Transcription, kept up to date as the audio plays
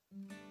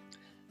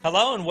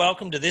Hello and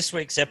welcome to this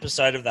week's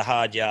episode of The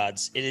Hard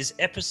Yards. It is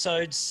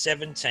episode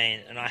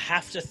 17, and I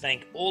have to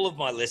thank all of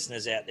my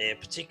listeners out there,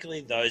 particularly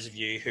those of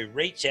you who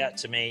reach out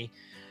to me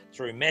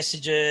through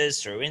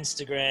messages, through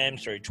Instagram,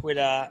 through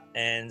Twitter,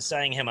 and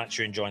saying how much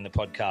you're enjoying the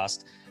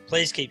podcast.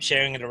 Please keep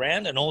sharing it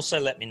around, and also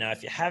let me know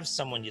if you have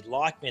someone you'd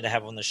like me to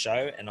have on the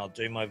show, and I'll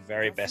do my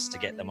very best to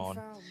get them on.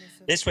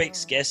 This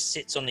week's guest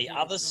sits on the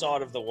other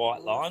side of the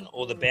white line,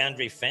 or the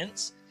boundary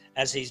fence,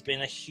 as he's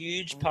been a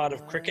huge part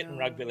of cricket and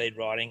rugby league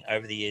writing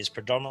over the years,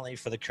 predominantly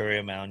for the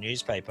Courier Mail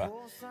newspaper.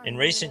 In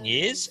recent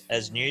years,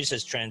 as news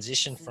has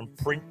transitioned from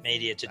print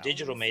media to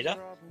digital media,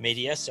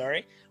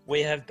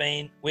 we have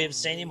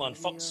seen him on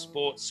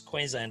Foxsports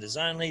Queenslanders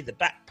Only, the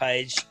Back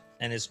Page,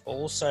 and is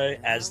also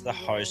as the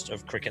host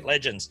of Cricket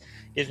Legends.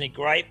 It gives me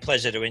great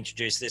pleasure to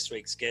introduce this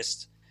week's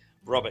guest,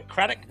 Robert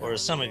Craddock, or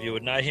as some of you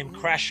would know him,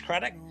 Crash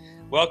Craddock.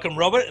 Welcome,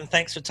 Robert, and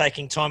thanks for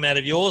taking time out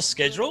of your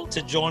schedule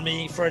to join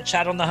me for a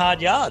chat on the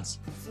Hard Yards.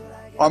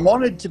 I'm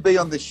honoured to be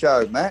on the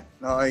show, Matt.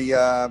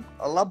 I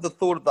love the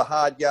thought of the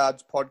Hard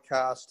Yards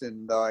podcast,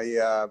 and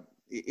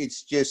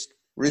it's just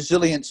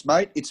resilience,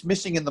 mate. It's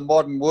missing in the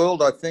modern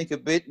world, I think, a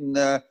bit,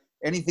 and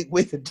anything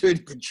we can do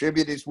to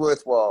contribute is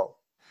worthwhile.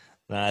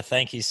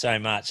 Thank you so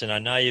much, and I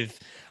know you've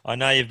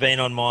been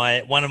on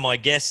one of my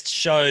guest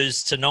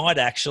shows tonight,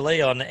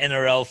 actually, on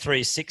NRL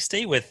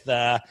 360 with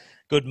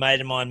good mate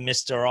of mine,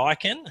 Mr.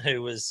 Eichen,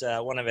 who was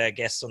one of our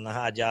guests on the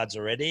Hard Yards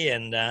already.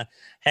 And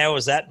how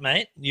was that,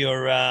 mate?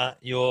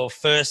 Your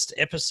first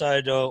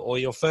episode or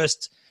your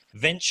first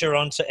venture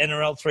onto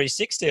NRL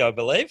 360, I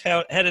believe.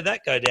 How did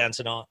that go down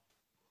tonight?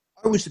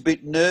 I was a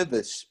bit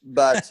nervous,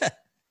 but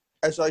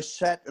as I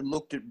sat and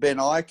looked at Ben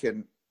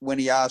Eichen when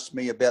he asked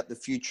me about the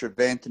future of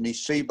Anthony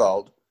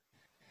Seibold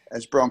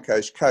as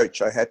Broncos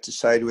coach, I had to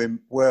say to him,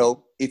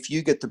 well, if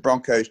you get the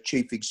Broncos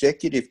chief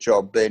executive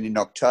job, Ben, in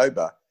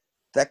October,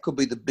 that could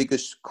be the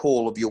biggest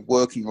call of your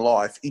working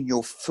life in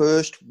your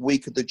first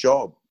week of the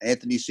job,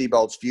 Anthony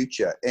Seibold's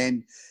future.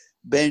 And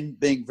Ben,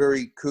 being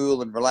very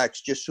cool and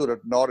relaxed, just sort of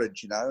nodded,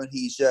 and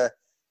he's an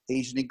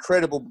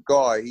incredible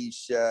guy.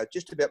 He's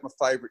just about my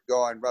favourite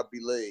guy in rugby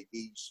league.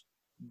 He's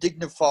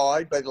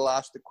dignified, but he'll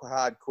ask the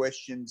hard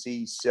questions.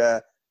 He's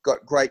got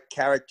great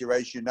character,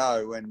 as you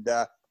know, and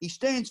he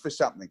stands for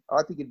something.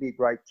 I think he'd be a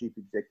great chief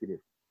executive.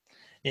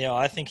 Yeah,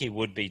 I think he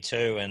would be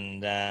too,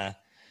 and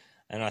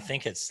I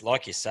think it's,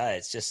 like you say,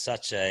 it's just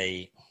such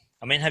a...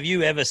 I mean, have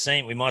you ever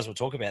seen... We might as well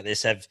talk about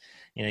this.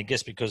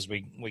 Just because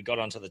we got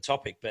onto the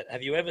topic, but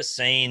have you ever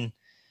seen...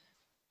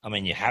 I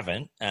mean, you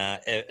haven't.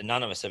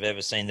 None of us have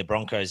ever seen the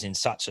Broncos in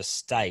such a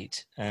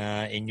state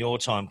in your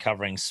time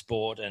covering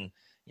sport, and,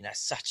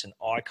 such an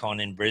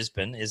icon in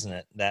Brisbane, isn't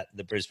it? That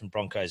the Brisbane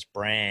Broncos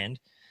brand.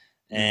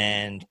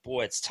 And,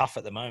 boy, it's tough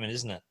at the moment,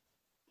 isn't it?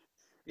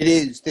 It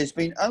is. There's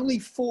been only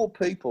 4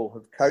 people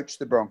who've coached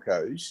the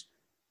Broncos,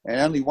 and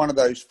only one of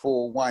those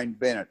 4, Wayne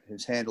Bennett,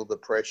 has handled the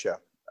pressure.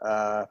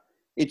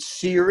 It's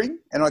searing,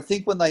 and I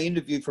think when they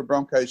interview for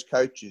Broncos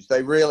coaches,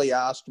 they rarely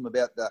ask them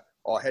about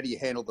how do you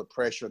handle the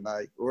pressure?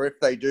 Or if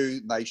they do,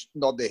 they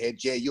nod their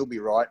heads, yeah, you'll be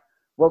right.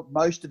 Well,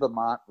 most of them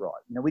aren't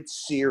right.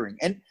 It's searing,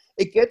 and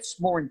it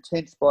gets more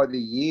intense by the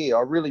year.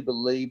 I really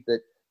believe that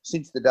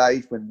since the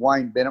days when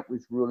Wayne Bennett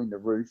was ruling the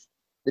roost,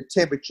 the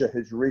temperature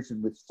has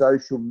risen with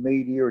social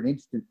media and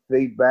instant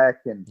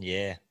feedback, and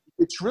yeah,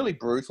 it's really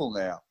brutal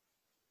now.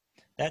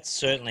 That's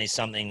certainly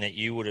something that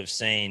you would have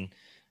seen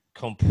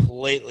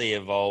completely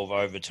evolve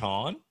over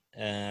time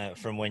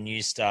from when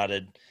you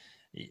started,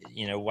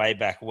 way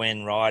back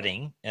when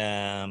writing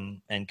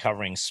and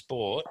covering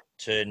sport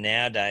to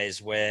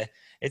nowadays, where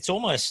it's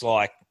almost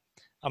like,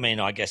 I mean,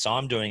 I guess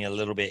I'm doing a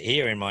little bit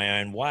here in my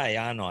own way,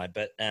 aren't I?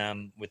 But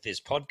with this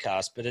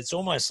podcast, but it's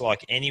almost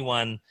like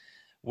anyone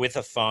with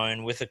a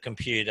phone, with a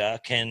computer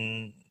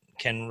can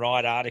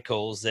write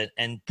articles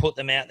and put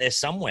them out there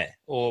somewhere,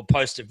 or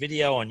post a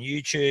video on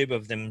YouTube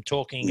of them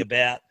talking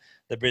about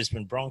the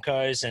Brisbane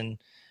Broncos.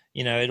 And,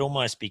 it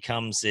almost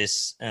becomes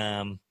this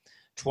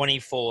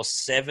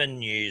 24/7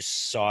 news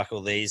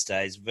cycle these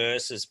days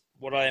versus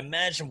what I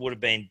imagine would have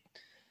been,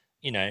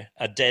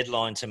 a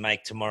deadline to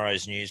make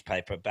tomorrow's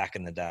newspaper back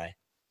in the day.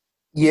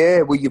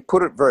 Yeah, well, you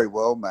put it very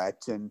well,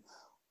 Matt. And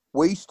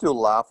we still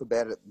laugh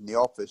about it in the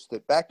office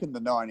that back in the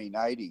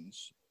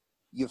 1980s,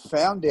 you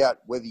found out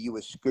whether you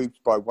were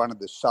scooped by one of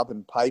the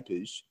southern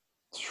papers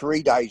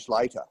 3 days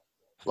later.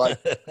 Like,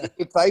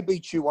 if they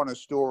beat you on a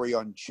story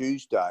on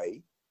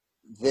Tuesday,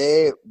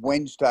 their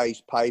Wednesday's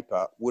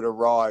paper would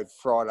arrive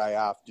Friday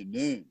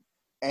afternoon.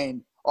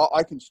 And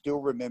I can still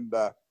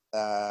remember,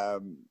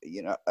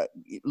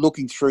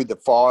 looking through the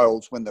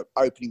files when they're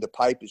opening the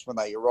papers when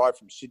they arrived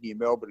from Sydney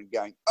and Melbourne and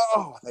going,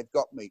 oh, they've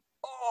got me.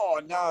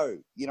 Oh,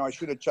 no, I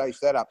should have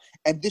chased that up.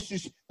 And this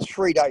is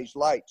 3 days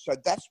late. So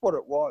that's what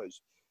it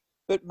was.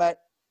 But, Matt,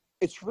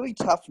 it's really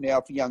tough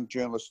now for young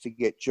journalists to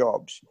get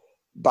jobs,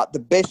 but the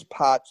best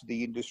parts of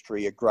the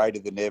industry are greater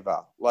than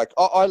ever. Like,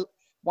 I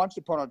once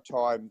upon a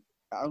time,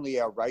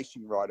 only our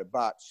racing writer,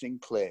 Bart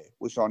Sinclair,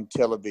 was on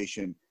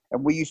television,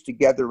 And we used to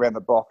gather around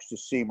the box to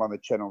see him on the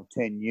Channel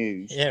 10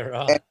 News. Yeah,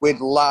 right. And we'd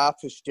laugh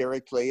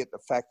hysterically at the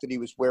fact that he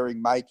was wearing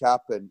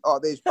makeup and, oh,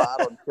 there's Bart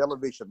on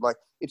television. Like,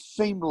 it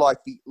seemed like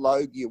the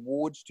Logie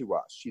Awards to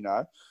us, you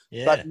know.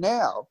 Yeah. But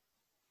now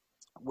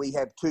we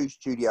have 2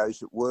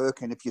 studios at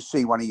work, and if you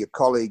see one of your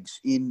colleagues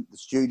in the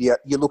studio,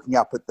 you're looking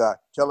up at the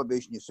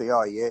television, you see,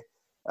 oh, yeah,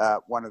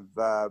 one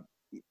of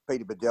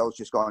Peter Bedell's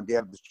just gone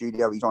down to the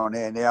studio. He's on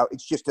air now.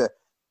 It's just a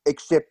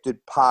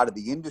accepted part of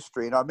the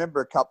industry. And I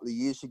remember a couple of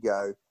years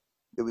ago,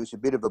 there was a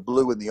bit of a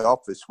blue in the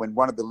office when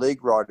one of the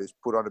league writers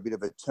put on a bit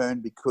of a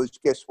turn because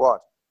guess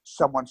what?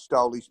 Someone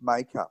stole his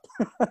makeup.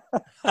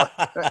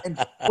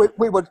 And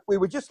we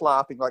were just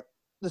laughing, like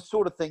the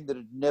sort of thing that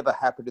had never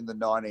happened in the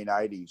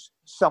 1980s.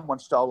 Someone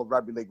stole a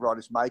rugby league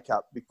writer's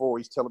makeup before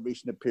his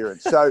television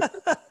appearance. So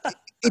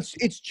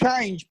it's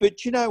changed.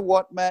 But you know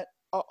what, Matt?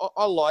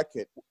 I like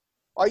it.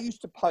 I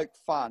used to poke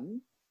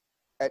fun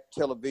at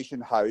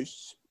television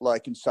hosts,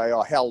 like, and say,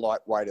 oh, how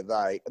lightweight are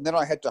they? And then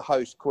I had to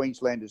host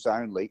Queenslanders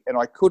Only, and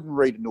I couldn't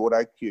read an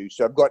auto cue.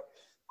 So I've got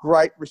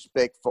great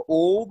respect for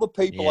all the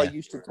people I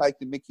used to take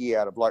the mickey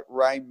out of, like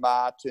Ray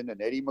Martin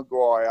and Eddie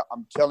Maguire.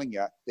 I'm telling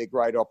you, they're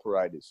great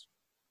operators.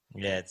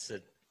 Yeah,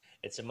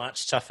 it's a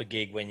much tougher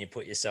gig when you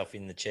put yourself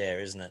in the chair,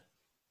 isn't it?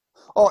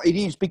 Oh, it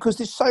is, because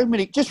there's so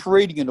many, just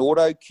reading an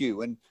auto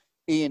cue. And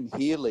Ian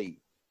Healy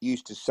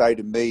used to say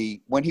to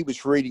me when he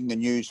was reading the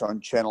news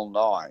on Channel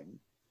 9,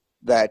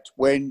 that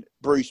when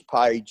Bruce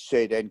Page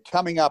said, and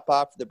coming up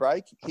after the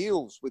break,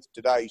 Heels with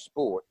Today's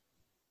Sport,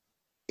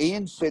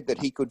 Ian said that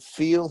he could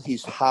feel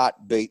his heart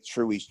beat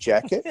through his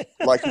jacket,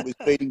 like it was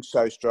beating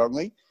so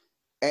strongly.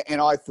 And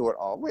I thought,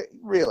 oh,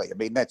 really? I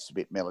mean, that's a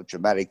bit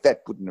melodramatic.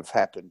 That couldn't have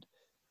happened.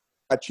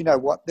 But you know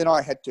what? Then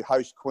I had to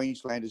host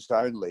Queenslanders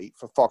Only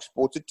for Fox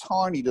Sports, a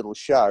tiny little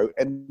show.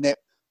 And that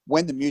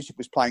when the music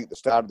was playing at the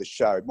start of the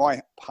show, my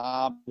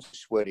palm was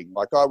sweating,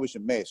 like I was a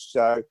mess.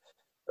 So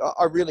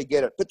I really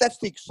get it. But that's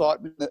the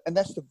excitement, and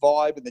that's the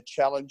vibe and the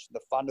challenge and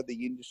the fun of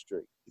the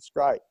industry. It's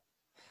great.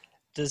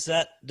 Was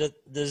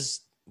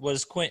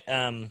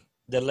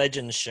the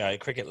Legends show,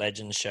 Cricket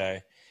Legends show,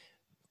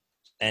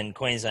 and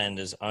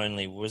Queenslanders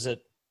Only, was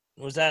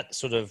that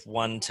sort of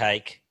one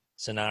take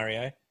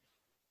scenario?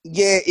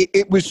 Yeah,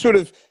 it was sort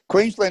of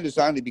Queenslanders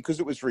Only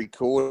because it was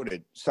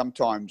recorded.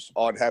 Sometimes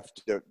I'd have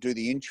to do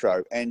the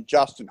intro, and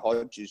Justin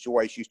Hodges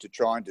always used to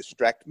try and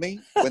distract me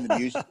when the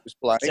music was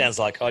playing. Sounds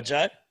like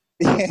Hodjo.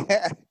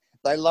 Yeah,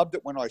 they loved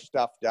it when I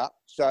stuffed up.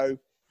 So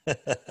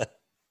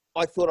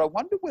I thought, I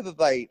wonder whether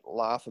they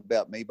laugh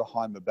about me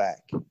behind my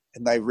back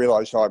and they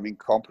realise I'm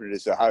incompetent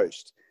as a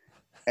host.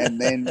 And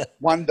then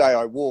one day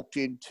I walked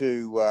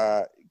into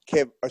I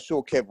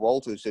saw Kev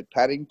Walters at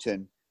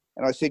Paddington,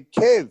 and I said,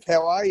 Kev,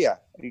 how are you?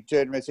 And he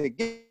turned around and said,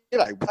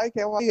 g'day, Blake,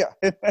 how are you?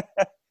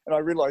 And I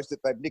realised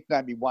that they'd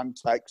nicknamed me one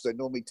take because they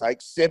normally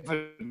take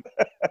 7.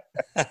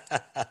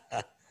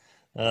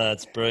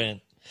 That's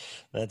brilliant.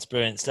 That's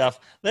brilliant stuff.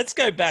 Let's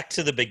go back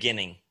to the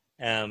beginning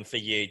for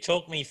you.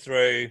 Talk me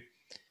through,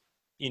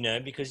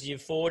 because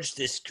you've forged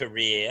this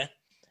career,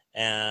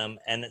 and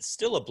it's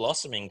still a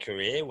blossoming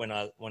career. When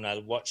I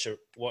watch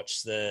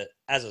the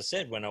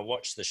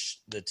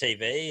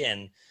TV,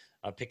 and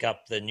I pick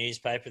up the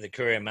newspaper, the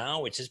Courier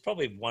Mail, which is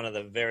probably one of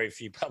the very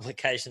few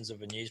publications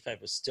of a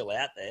newspaper still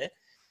out there.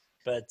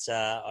 But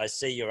I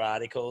see your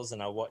articles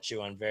and I watch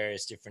you on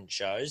various different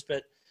shows.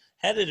 But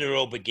how did it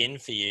all begin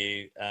for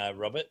you,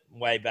 Robert,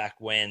 way back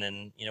when?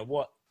 And,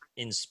 what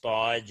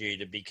inspired you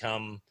to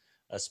become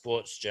a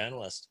sports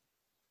journalist?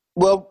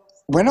 Well,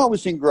 when I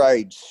was in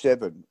grade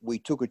 7, we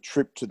took a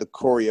trip to the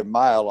Courier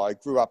Mail. I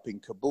grew up in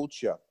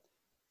Caboolture,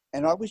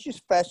 and I was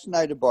just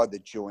fascinated by the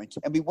joint.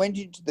 And we went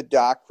into the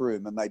dark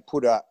room, and they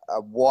put a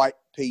white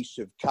piece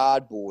of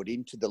cardboard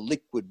into the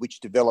liquid which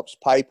develops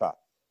paper.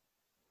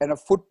 And a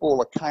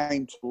footballer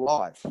came to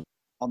life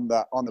on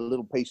the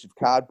little piece of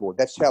cardboard.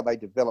 That's how they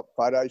developed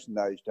photos in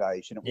those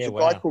days. And it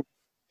was guy called,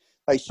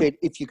 they said,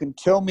 if you can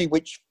tell me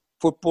which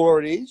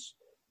footballer it is,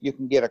 you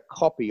can get a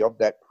copy of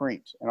that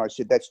print. And I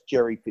said, that's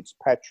Jerry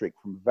Fitzpatrick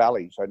from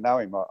Valleys. I know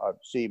him. I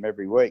see him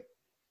every week.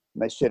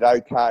 And they said,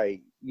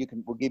 okay,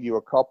 we'll give you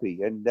a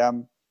copy. And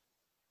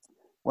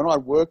when I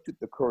worked at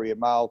the Courier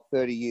Mail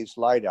 30 years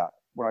later,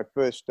 when I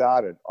first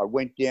started, I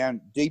went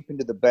down deep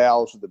into the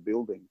bowels of the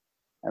building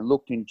and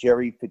looked in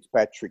Jerry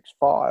Fitzpatrick's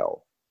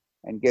file.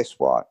 And guess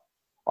what?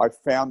 I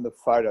found the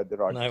photo that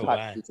I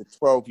touched as a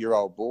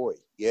 12-year-old boy.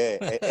 Yeah.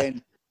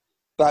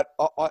 But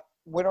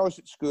when I was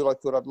at school, I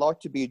thought I'd like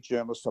to be a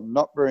journalist. I'm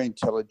not very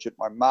intelligent.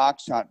 My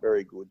marks aren't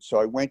very good. So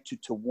I went to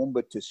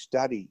Toowoomba to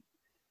study.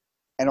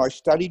 And I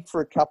studied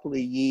for a couple of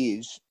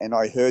years, and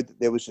I heard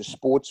that there was a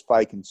sports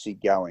vacancy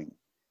going.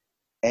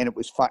 And it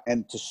was fun,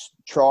 and to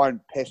try and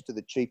pester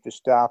the chief of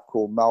staff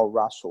called Mel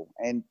Russell.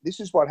 And this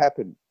is what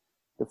happened.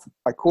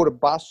 I caught a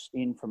bus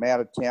in from out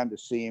of town to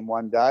see him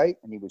one day,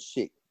 and he was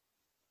sick.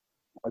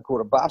 I caught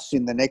a bus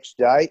in the next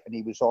day, and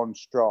he was on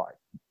strike.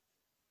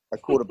 I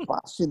caught a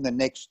bus in the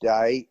next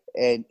day,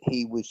 and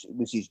it was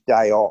his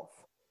day off.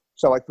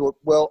 So I thought,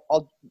 well,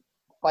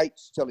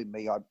 fate's telling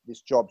me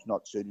this job's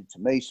not suited to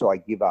me, so I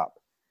give up.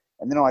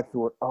 And then I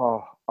thought,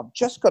 oh, I've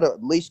just got to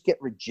at least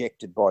get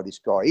rejected by this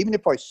guy, even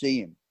if I see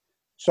him.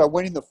 So I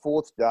went in the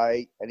fourth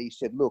day and he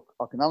said, look,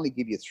 I can only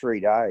give you 3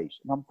 days.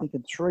 And I'm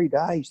thinking, 3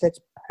 days? That's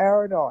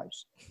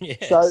paradise.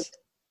 Yes. So,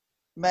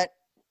 Matt,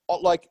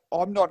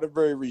 I'm not a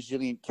very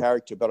resilient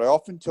character, but I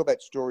often tell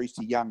that stories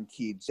to young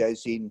kids,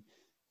 as in,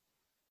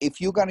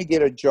 if you're going to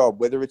get a job,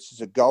 whether it's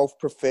as a golf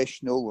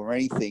professional or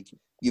anything,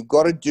 you've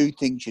got to do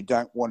things you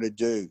don't want to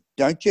do.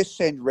 Don't just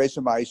send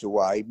resumes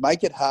away.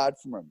 Make it hard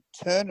for them.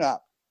 Turn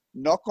up,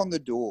 knock on the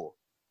door,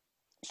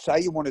 say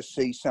you want to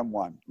see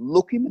someone,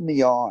 look him in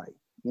the eye,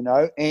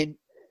 and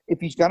if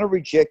he's going to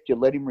reject you,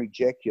 let him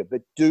reject you,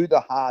 but do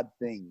the hard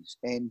things.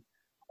 And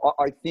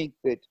I think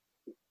that,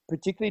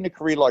 particularly in a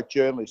career like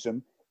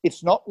journalism,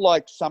 it's not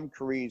like some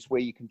careers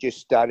where you can just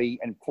study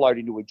and float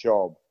into a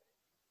job.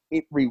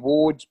 It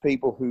rewards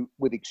people who,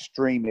 with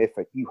extreme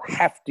effort, you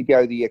have to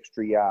go the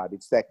extra yard.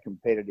 It's that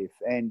competitive.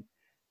 And,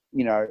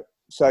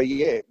 so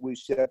yeah, it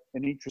was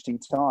an interesting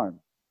time.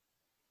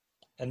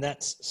 And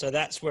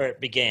that's where it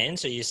began.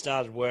 So you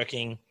started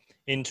working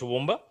in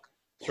Toowoomba,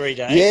 3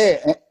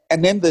 days. Yeah.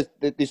 And then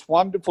this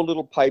wonderful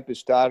little paper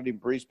started in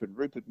Brisbane.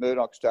 Rupert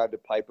Murdoch started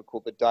a paper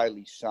called the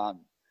Daily Sun.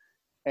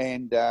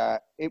 And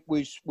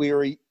we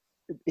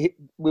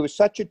were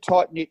such a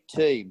tight-knit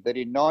team that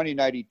in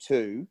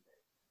 1982,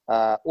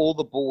 all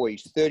the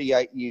boys,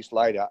 38 years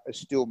later, are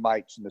still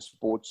mates in the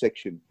sports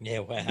section. Yeah,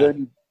 wow.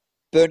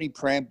 Bernie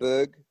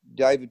Pramberg,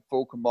 David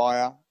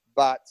Falkenmeyer,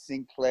 Bart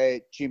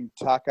Sinclair, Jim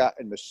Tucker,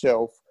 and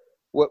myself.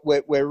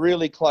 We're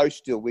really close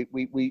still.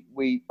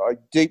 I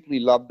deeply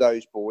love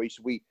those boys.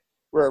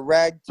 We're a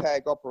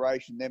ragtag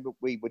operation then, but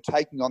we were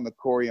taking on the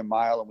Courier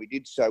Mail, and we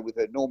did so with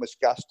enormous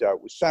gusto.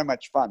 It was so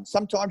much fun.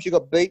 Sometimes you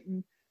got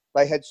beaten.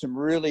 They had some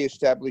really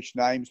established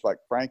names like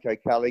Franco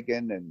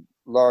Culligan and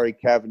Laurie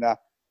Kavanagh,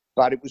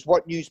 but it was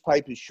what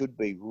newspapers should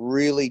be: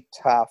 really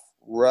tough,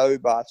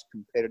 robust,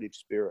 competitive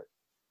spirit.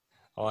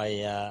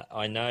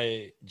 I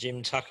know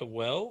Jim Tucker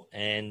well,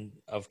 and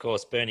of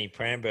course Bernie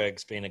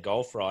Pramberg's been a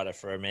golf writer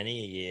for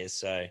many years,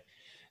 so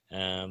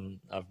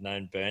I've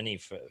known Bernie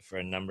for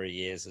a number of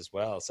years as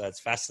well. So it's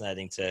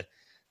fascinating to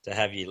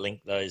have you link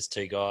those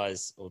two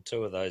guys, or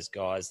two of those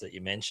guys that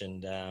you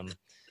mentioned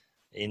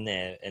in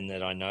there, and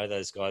that I know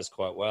those guys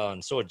quite well,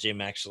 and saw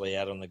Jim actually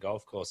out on the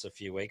golf course a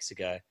few weeks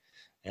ago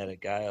out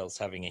at Gales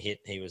having a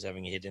hit. He was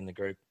having a hit in the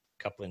group,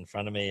 a couple in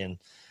front of me, and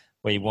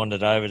we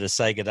wandered over to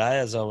say good day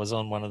as I was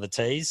on one of the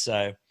tees.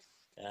 So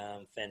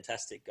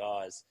fantastic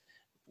guys.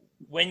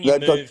 When you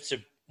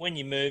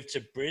moved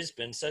to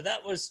Brisbane, so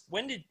that was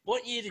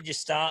what year did you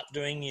start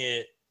doing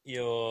your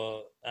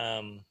year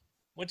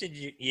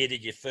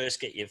did you first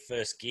get your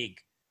first gig?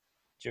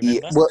 Do you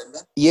remember?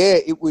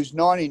 It was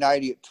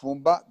 1980 at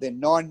Toowoomba,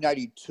 then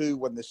 1982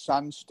 when the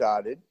Sun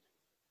started,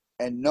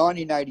 and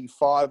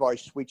 1985 I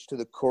switched to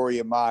the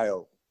Courier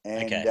Mail,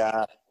 and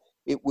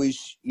it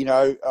was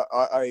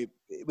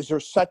it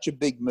was such a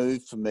big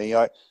move for me.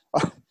 I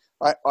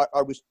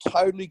was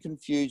totally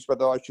confused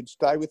whether I should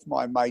stay with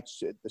my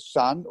mates at the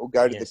Sun or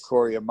go to the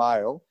Courier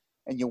Mail.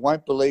 And you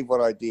won't believe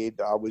what I did.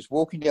 I was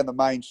walking down the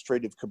main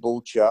street of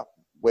Caboolture,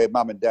 where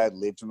Mum and Dad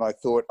lived, and I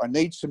thought, I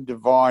need some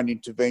divine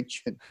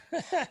intervention.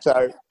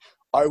 So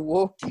I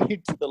walked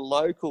into the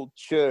local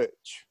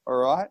church, all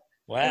right?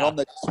 Wow. And on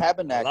the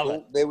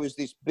tabernacle, there was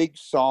this big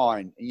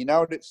sign. And you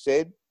know what it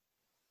said?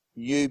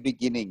 New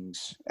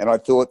beginnings. And I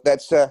thought,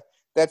 that's the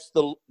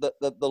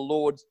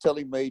Lord's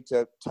telling me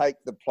to take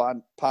the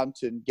punt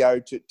and go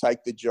to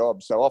take the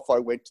job. So off I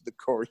went to the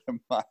Courier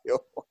Mail.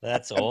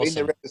 That's awesome. I've been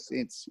there ever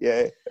since.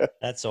 Yeah.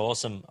 That's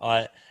awesome.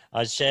 I'll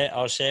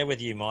share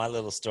with you my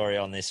little story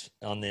on this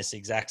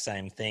exact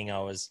same thing.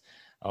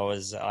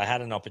 I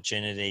had an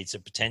opportunity to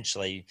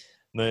potentially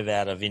move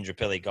out of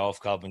Indooroopilly Golf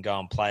Club and go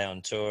and play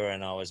on tour,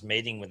 and I was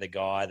meeting with a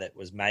guy that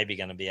was maybe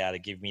going to be able to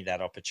give me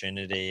that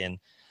opportunity, and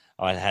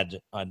I'd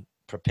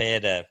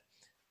prepared a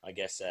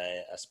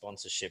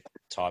sponsorship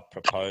type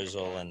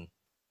proposal, and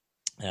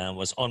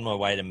was on my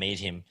way to meet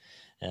him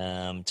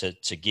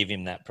to give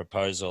him that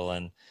proposal.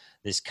 And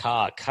this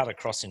car cut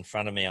across in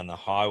front of me on the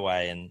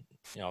highway, and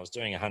I was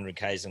doing 100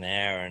 k's an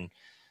hour, and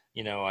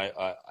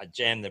I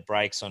jammed the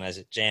brakes on as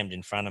it jammed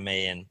in front of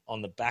me, and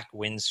on the back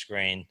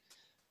windscreen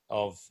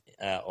of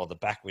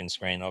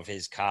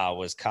his car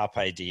was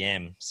Carpe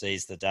Diem,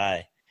 seize the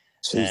day.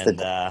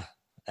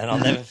 And I'll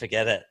never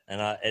forget it.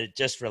 And it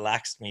just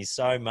relaxed me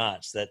so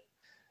much that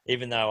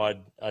even though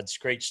I'd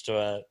screeched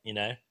to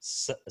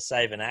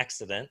save an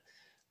accident,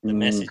 the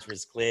message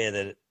was clear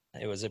that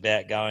it was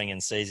about going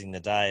and seizing the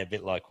day, a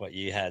bit like what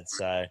you had.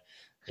 So,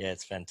 yeah,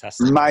 it's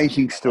fantastic.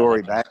 Amazing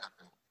story, Matt.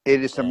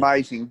 It is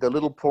amazing. The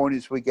little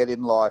pointers we get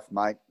in life,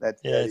 mate.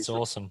 It's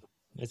awesome.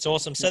 It's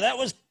awesome. So that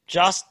was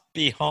just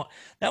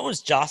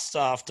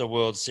after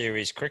World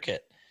Series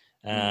cricket,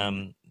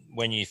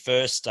 when you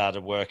first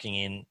started working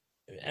in.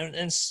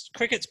 And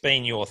cricket's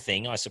been your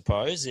thing, I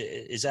suppose.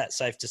 Is that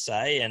safe to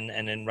say? And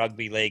in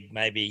rugby league,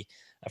 maybe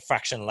a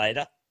fraction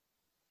later?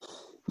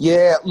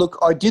 Yeah, look,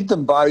 I did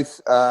them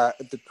both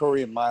at the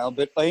Courier Mail,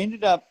 but I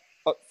ended up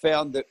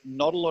found that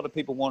not a lot of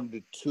people wanted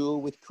to tour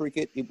with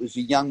cricket. It was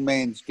a young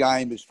man's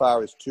game as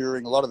far as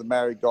touring. A lot of the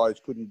married guys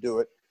couldn't do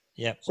it.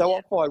 Yep. So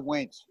off I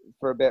went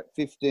for about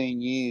 15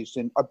 years,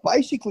 and I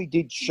basically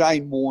did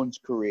Shane Warne's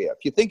career.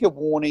 If you think of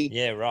Warney,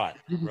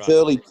 his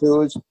early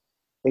tours,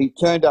 he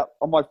turned up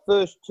on my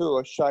first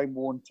tour. Shane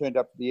Warne turned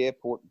up to the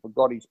airport and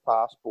forgot his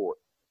passport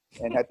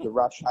and had to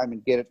rush home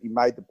and get it. He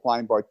made the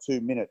plane by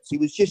 2 minutes. He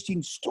was just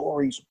in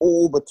stories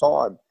all the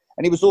time.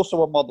 And he was also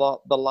on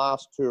the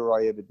last tour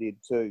I ever did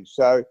too.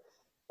 So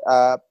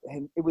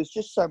and it was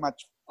just so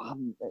much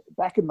fun.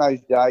 Back in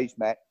those days,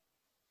 Matt,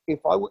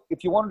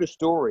 if you wanted a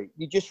story,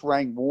 you just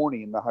rang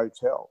Warney in the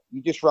hotel.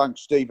 You just rang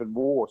Stephen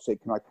Waugh,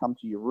 said, "Can I come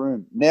to your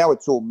room?" Now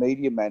it's all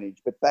media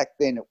managed. But back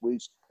then it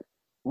was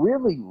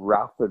really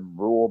rough and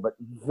raw, but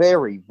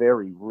very,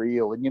 very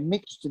real. And you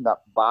mixed in that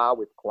bar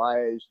with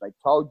players. They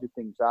told you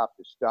things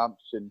after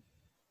stumps. And,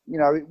 you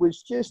know, it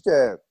was just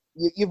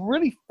you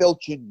really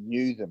felt you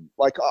knew them.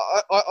 Like,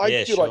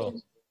 I feel like,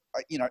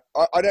 you know,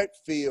 I don't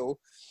feel,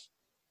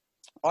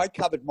 I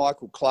covered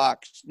Michael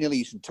Clark nearly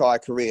his entire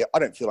career. I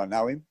don't feel I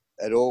know him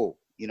at all.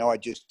 You know, I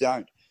just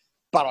don't.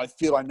 But I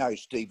feel I know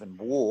Stephen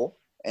Waugh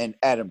and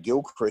Adam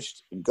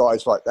Gilchrist and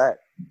guys like that.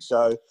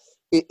 So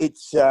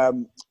it's they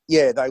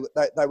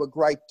were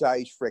great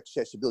days for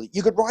accessibility.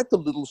 You could write the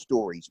little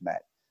stories,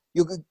 Matt.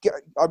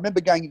 I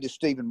remember going into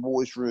Stephen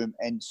Waugh's room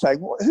and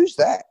saying, "Well, who's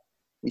that?"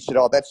 He said,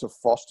 "Oh, that's a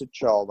foster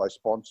child I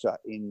sponsor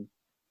in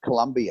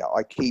Colombia.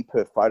 I keep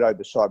her photo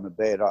beside my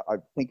bed. I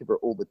think of her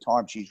all the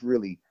time. She's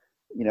really,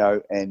 you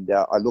know, and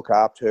I look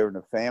after her and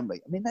her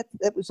family." I mean,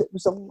 it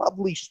was a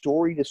lovely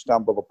story to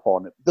stumble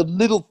upon. The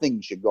little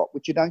things you got,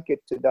 which you don't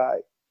get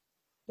today.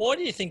 Why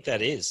do you think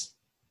that is?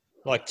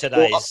 Like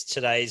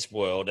today's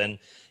world, and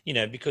you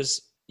know,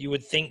 because you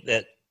would think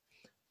that,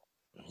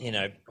 you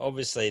know,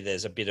 obviously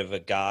there's a bit of a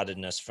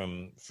guardedness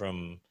from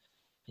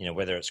you know,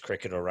 whether it's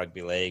cricket or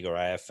rugby league or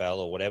AFL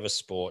or whatever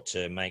sport,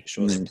 to make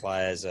sure that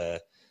players are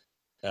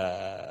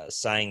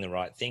saying the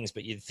right things.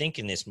 But you'd think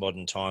in this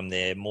modern time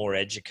they're more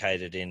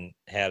educated in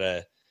how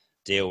to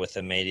deal with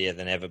the media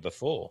than ever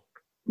before.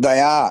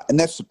 They are, and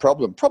that's the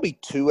problem. Probably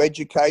too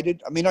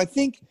educated. I mean, I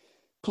think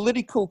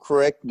political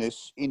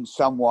correctness in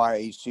some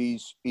ways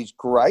is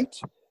great,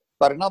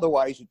 but in other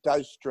ways it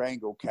does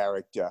strangle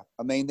character.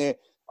 I mean,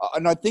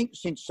 and I think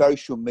since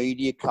social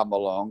media come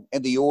along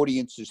and the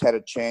audience has had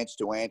a chance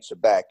to answer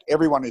back,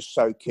 everyone is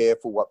so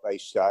careful what they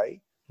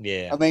say.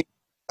 Yeah. I mean,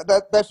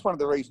 that's one of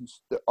the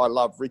reasons that I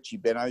love Richie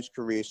Benaud's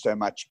career so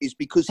much, is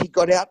because he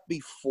got out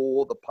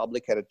before the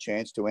public had a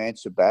chance to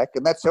answer back.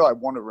 And that's how I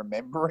want to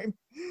remember him.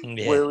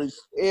 Yeah. Whereas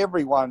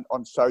everyone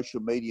on social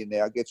media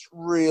now gets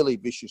really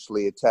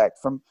viciously attacked,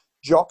 from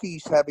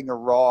jockeys having a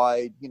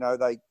ride. You know,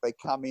 they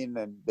come in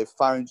and their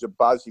phones are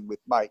buzzing with,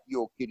 "Mate,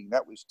 you're kidding.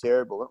 That was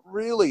terrible." It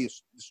really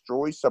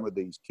destroys some of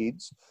these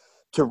kids.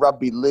 To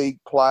rugby league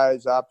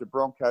players after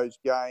Broncos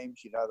games,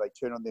 you know, they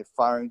turn on their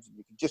phones and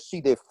you can just see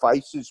their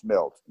faces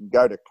melt and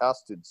go to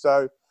custard.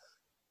 So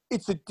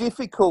it's a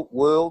difficult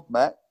world,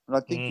 Matt. And I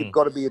think you've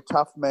got to be a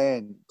tough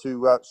man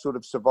to sort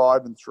of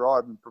survive and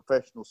thrive in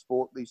professional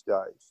sport these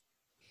days.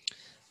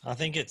 I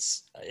think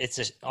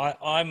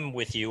I'm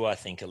with you, I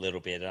think, a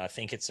little bit. And I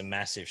think it's a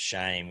massive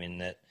shame in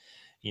that,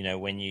 you know,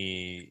 when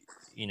you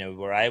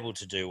were able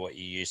to do what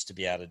you used to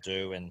be able to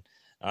do. And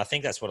I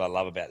think that's what I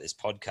love about this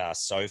podcast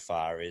so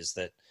far, is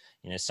that,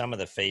 you know, some of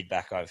the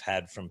feedback I've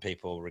had from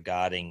people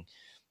regarding,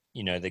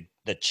 you know,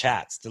 the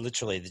chats,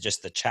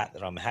 just the chat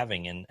that I'm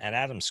having. And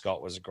Adam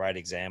Scott was a great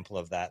example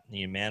of that.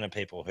 The amount of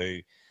people who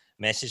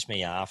messaged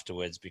me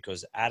afterwards,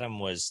 because Adam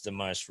was the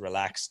most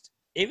relaxed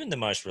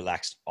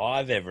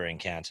I've ever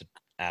encountered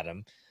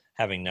Adam,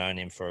 having known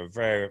him for a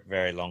very,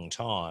 very long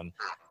time.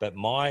 But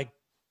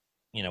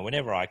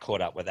whenever I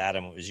caught up with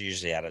Adam, it was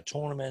usually at a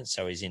tournament.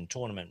 So he's in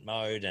tournament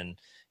mode, and,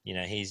 you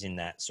know, he's in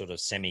that sort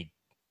of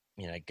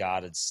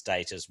guarded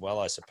state as well,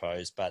 I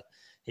suppose. But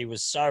he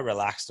was so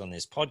relaxed on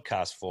this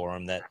podcast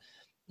forum that,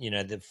 you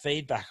know, the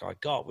feedback I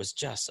got was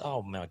just,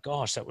 oh my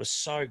gosh, that was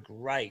so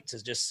great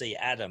to just see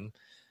Adam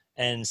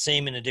and see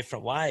him in a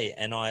different way.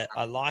 And I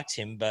liked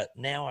him, but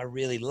now I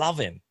really love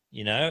him,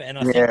 you know, and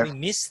I think we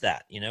miss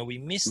that, you know,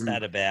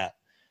 that about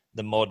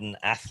the modern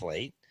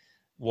athlete,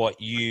 what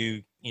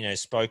you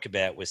spoke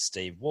about with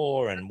Steve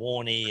Waugh and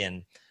Warney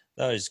and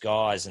those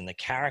guys and the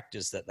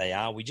characters that they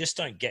are. We just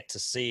don't get to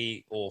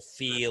see or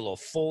feel or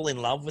fall in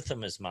love with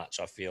them as much,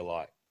 I feel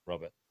like,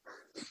 Robert.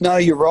 No,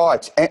 you're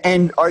right.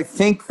 And I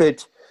think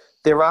that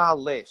there are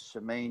less. I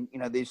mean, you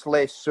know, there's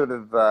less sort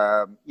of,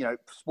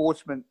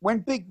 sportsmen. When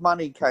big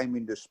money came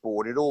into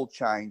sport, it all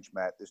changed,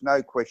 Matt. There's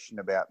no question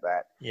about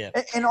that. Yeah.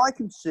 And I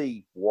can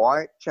see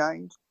why it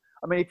changed.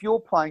 I mean, if you're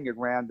playing a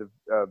round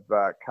of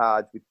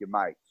cards with your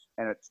mates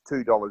and it's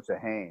 $2 a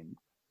hand,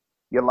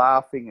 you're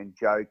laughing and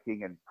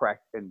joking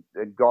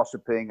and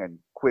gossiping and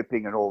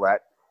quipping and all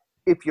that.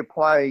 If you're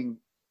playing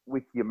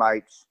with your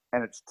mates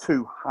and it's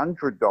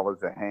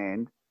 $200 a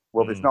hand,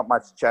 well, there's not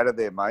much chatter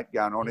there, mate,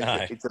 going on.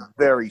 No. It's a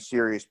very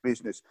serious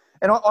business.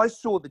 And I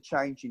saw the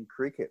change in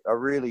cricket. I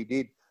really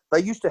did. they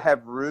used to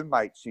have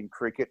roommates in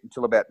cricket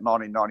until about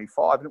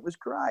 1995, and it was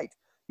great.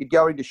 You'd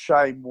go into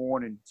Shane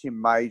Warne and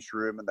Tim May's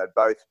room, and they'd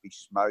both be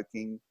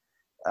smoking.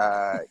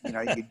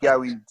 You'd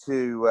go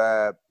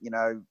into,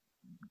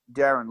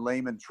 Darren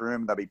Lehman's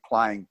room, they'd be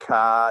playing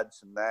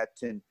cards and that.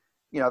 And,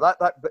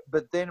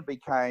 but then it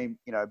became,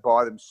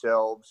 by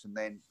themselves and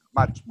then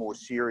much more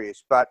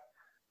serious. But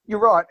you're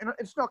right, and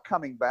it's not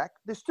coming back.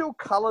 There's still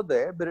colour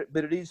there, but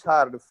it is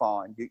harder to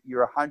find.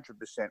 You're 100%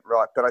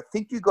 right. But I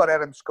think you got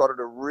Adam Scott at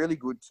a really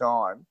good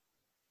time,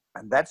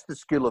 and that's the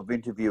skill of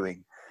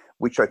interviewing,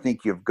 which I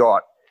think you've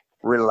got,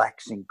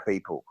 relaxing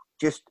people.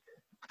 Just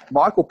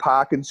Michael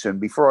Parkinson,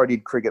 before I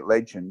did Cricket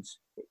Legends,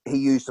 he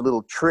used a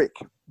little trick.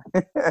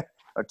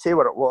 I'll tell you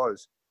what it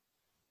was.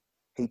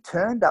 He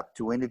turned up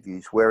to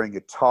interviews wearing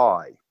a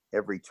tie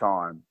every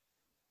time.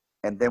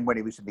 And then when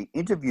he was in the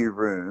interview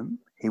room,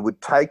 he would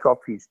take off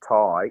his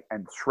tie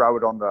and throw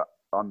it on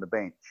the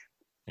bench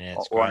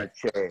or on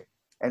a chair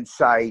and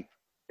say,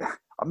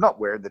 I'm not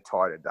wearing the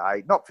tie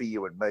today. Not for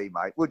you and me,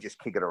 mate. We'll just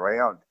kick it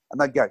around. And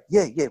they'd go,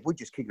 yeah, we'll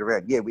just kick it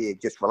around. Yeah, we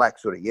just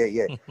relax sort of.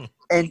 Yeah.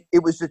 And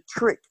it was a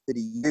trick that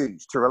he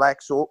used to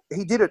relax. Or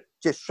he did it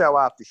just show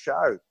after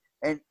show.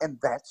 And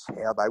that's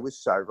how they were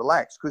so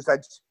relaxed, because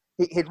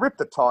he'd rip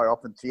the tie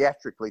off and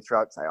theatrically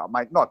throw it and say, oh,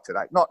 mate, not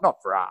today. Not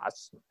for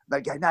us. And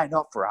they'd go, no,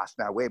 not for us.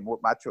 No, we're more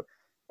much.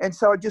 And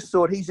so I just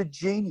thought he's a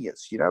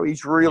genius.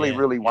 He's really,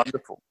 really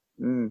wonderful.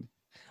 Mm.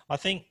 I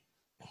think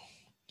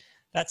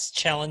that's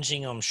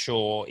challenging, I'm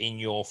sure, in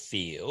your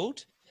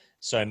field.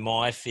 So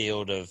my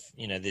field of,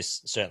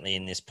 this certainly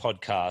in this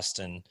podcast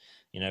and,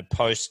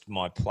 post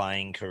my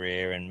playing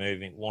career and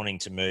wanting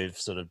to move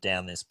sort of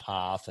down this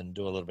path and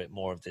do a little bit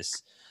more of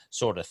this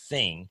sort of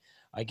thing.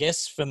 I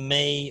guess for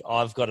me,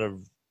 I've got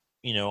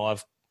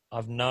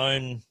I've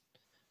known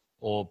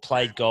or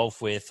played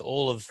golf with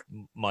all of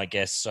my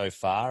guests so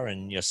far,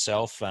 and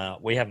yourself.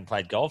 We haven't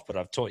played golf, but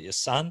I've taught your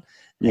son.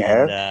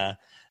 Yeah.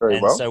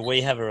 And so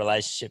we have a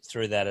relationship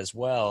through that as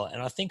well.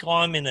 And I think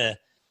I'm in a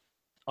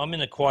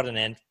quite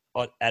an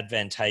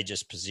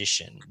advantageous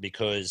position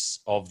because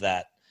of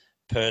that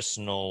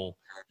personal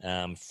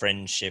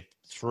friendship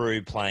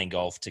through playing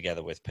golf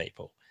together with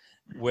people.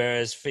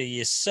 Whereas for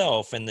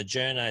yourself and the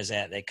journos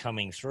out there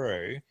coming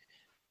through,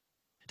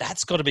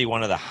 that's got to be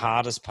one of the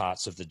hardest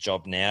parts of the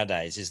job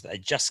nowadays, is they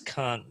just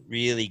can't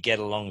really get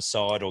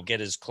alongside or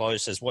get as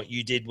close as what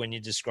you did when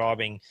you're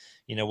describing,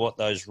 what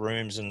those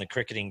rooms and the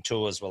cricketing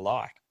tours were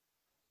like.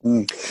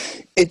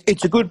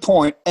 It's a good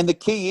point. And the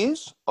key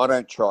is I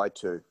don't try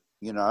to,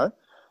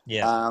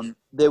 Yeah.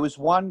 There was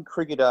one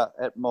cricketer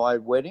at my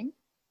wedding,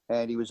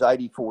 and he was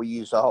 84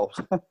 years old.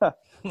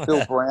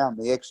 Phil Brown,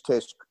 the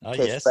ex-test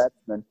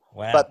batsman.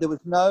 Wow. But there was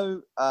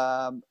no,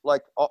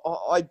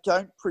 I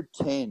don't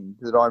pretend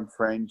that I'm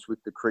friends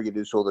with the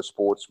cricketers or the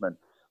sportsmen.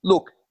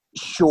 Look,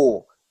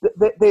 sure,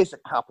 there's a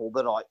couple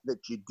that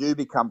you do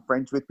become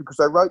friends with, because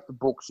I wrote the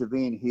books of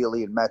Ian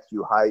Healy and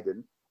Matthew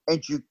Hayden,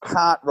 and you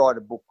can't write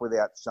a book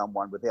without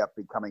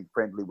becoming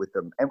friendly with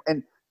them.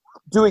 And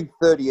doing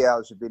 30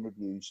 hours of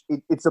interviews,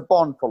 it's a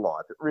bond for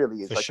life. It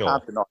really is. For sure.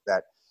 Can't deny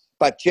that.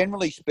 But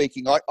generally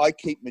speaking, I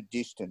keep my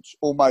distance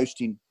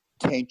almost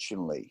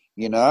intentionally,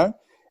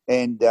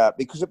 and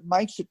because it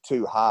makes it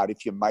too hard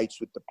if you're mates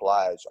with the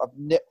players.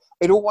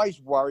 It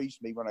always worries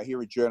me when I hear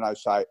a journo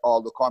say, oh,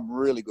 look, I'm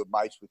really good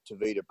mates with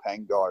Tavita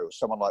Pangai or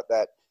someone like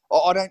that.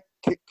 I don't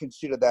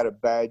consider that a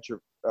badge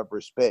of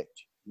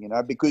respect,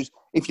 because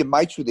if you're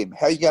mates with him,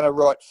 how are you going to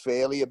write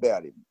fairly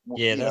about him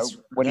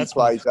when he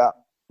plays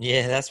up?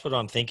 Yeah, that's what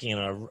I'm thinking.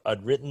 And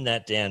I'd written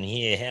that down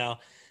here.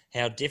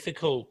 How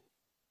difficult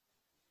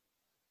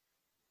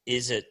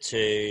is it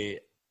to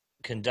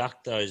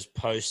conduct those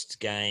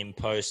post-game,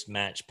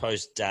 post-match,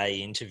 post-day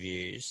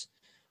interviews,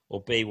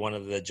 or be one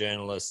of the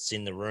journalists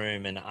in the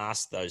room and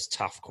ask those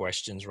tough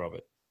questions,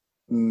 Robert?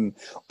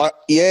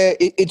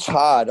 It's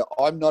hard.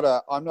 I'm not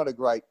a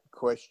great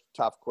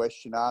tough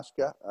question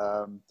asker.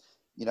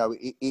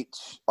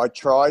 I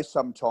try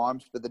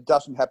sometimes, but it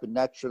doesn't happen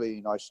naturally,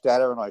 and I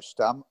stutter and I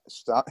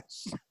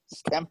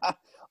stammer,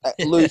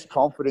 lose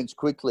confidence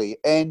quickly.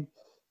 And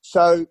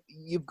so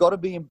you've got to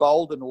be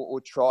emboldened or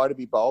try to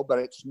be bold, but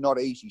it's not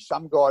easy.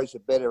 Some guys are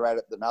better at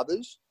it than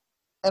others.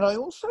 And I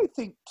also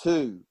think,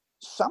 too,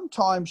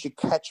 sometimes you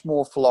catch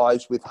more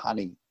flies with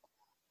honey.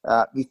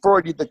 Before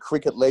I did the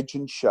Cricket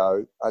Legends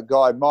show, a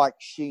guy, Mike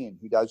Sheehan,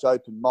 who does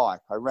open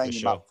mic, I rang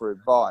him up for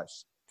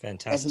advice.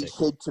 Fantastic. And he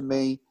said to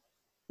me,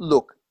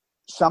 look,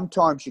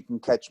 sometimes you can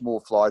catch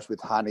more flies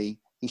with honey.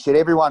 He said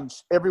everyone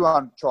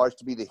tries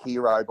to be the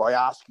hero by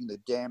asking the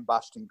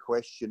dam-busting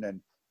question and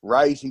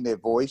raising their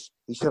voice.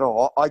 He said,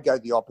 I go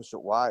the opposite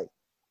way.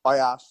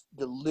 I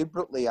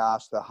deliberately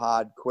ask the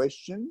hard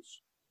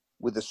questions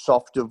with a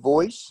softer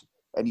voice.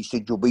 And he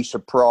said, you'll be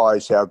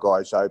surprised how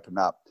guys open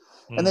up.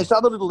 And there's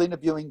other little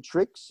interviewing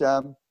tricks.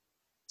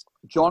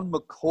 John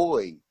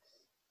McCoy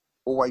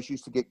always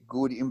used to get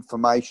good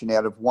information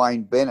out of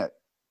Wayne Bennett.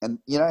 And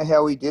you know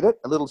how he did it?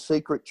 A little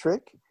secret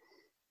trick.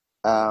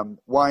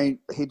 Wayne,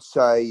 he'd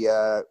say,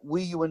 were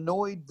you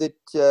annoyed that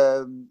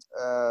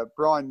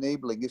Brian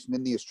Niebling isn't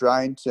in the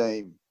Australian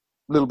team?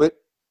 little bit.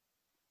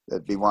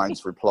 That'd be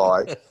Wayne's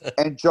reply.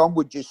 And John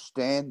would just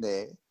stand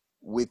there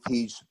with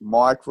his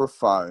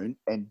microphone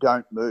and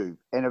don't move.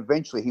 And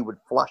eventually he would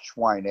flush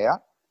Wayne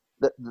out.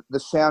 The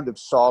sound of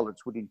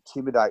silence would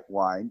intimidate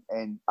Wayne.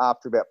 And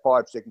after about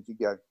 5 seconds, he'd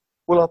go,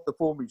 well, off the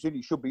form he's in,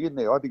 he should be in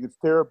there. I think it's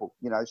terrible.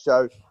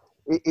 So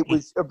it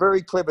was a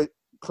very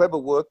clever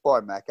work by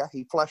Macca.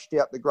 He flushed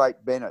out the great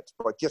Bennett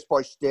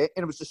by stare.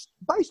 And it was just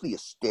basically a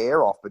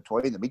stare off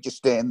between them. He'd just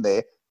stand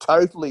there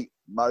totally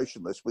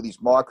motionless with his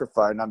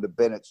microphone under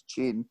Bennett's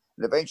chin.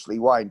 And eventually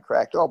Wayne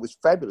cracked. Oh, it was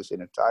fabulous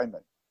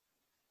entertainment.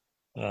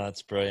 Oh,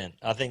 that's brilliant.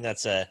 I think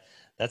that's a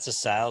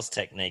sales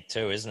technique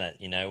too, isn't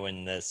it?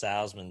 When the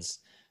salesman's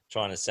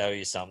trying to sell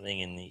you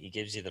something and he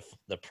gives you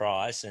the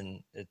price,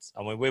 and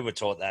we were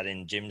taught that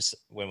in gyms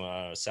when we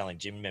were selling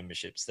gym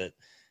memberships that,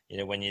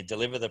 when you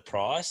deliver the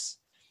price,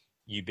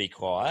 you be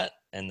quiet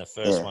and the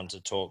first one to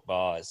talk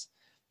buys,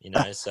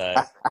 so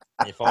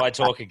if I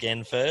talk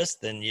again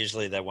first, then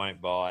usually they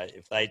won't buy.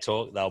 If they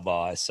talk, they'll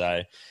buy.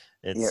 So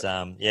it's,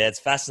 it's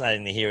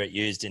fascinating to hear it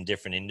used in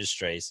different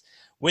industries.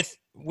 With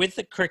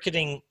the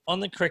cricketing, on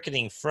the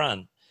cricketing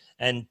front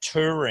and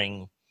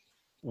touring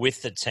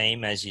with the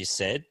team, as you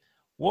said,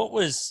 what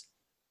was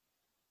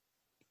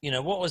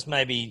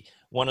maybe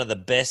one of the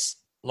best,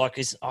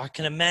 I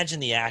can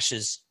imagine the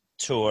Ashes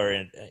tour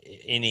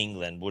in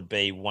England would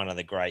be one of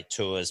the great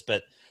tours,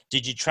 but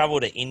did you travel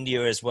to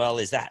India as well?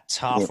 Is that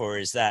tough or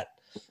is that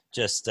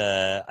just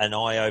an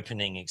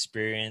eye-opening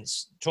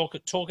experience? Talk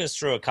us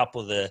through a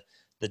couple of the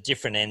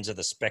different ends of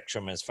the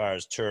spectrum as far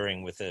as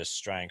touring with the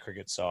Australian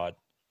cricket side.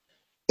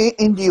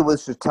 India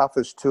was the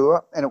toughest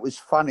tour, and it was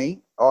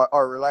funny. I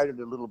related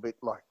a little bit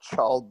like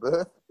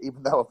childbirth,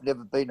 even though I've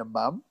never been a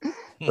mum.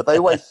 But they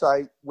always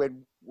say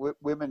when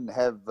women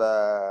have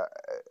a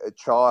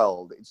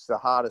child, it's the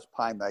hardest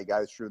pain they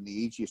go through and the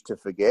easiest to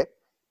forget.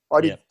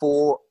 I did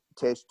 4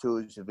 test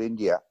tours of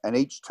India, and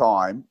each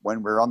time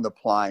when we're on the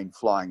plane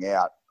flying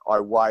out, I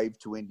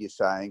waved to India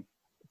saying,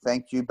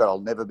 "Thank you, but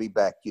I'll never be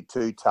back. You're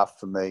too tough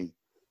for me."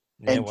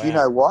 Yeah, and do you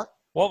know what?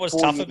 What was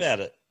tough about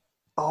it?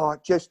 Oh,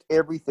 just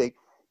everything.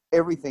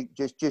 Everything,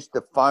 just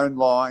the phone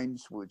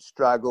lines would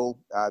struggle,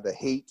 the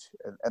heat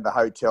and the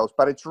hotels,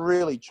 but it's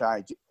really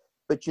changed.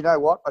 But you know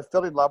what? I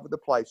fell in love with the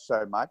place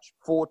so much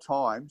 4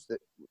 times that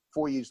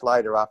 4 years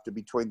later, after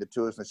between the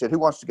tours, and I said, "Who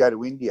wants to go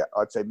to India?"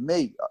 I'd say,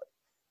 "Me."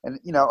 And,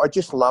 I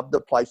just loved the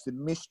place, the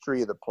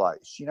mystery of the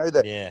place,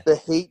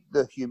 the heat,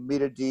 the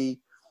humidity,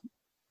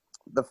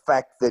 the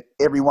fact that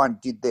everyone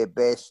did their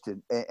best.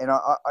 And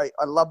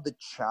I love the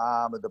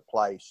charm of the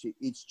place.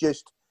 It's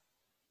just,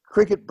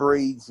 cricket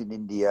breathes in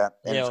India.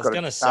 And I was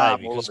going to say,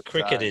 because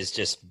cricket is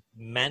just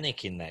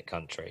manic in that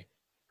country.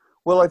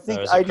 Well, I think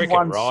so as a cricket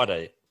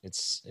rider, it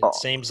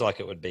seems like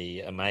it would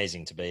be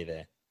amazing to be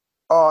there.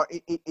 Oh,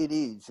 it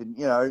is. And,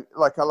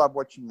 I love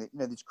watching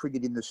there's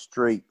cricket in the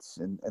streets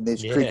and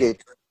there's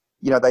cricket.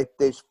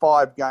 There's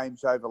 5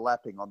 games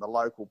overlapping on the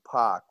local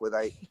park where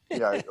they,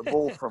 a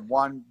ball from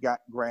one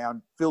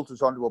ground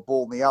filters onto a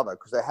ball in the other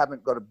because they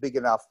haven't got a big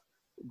enough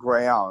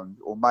ground,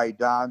 or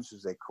maidans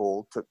as they're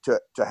called,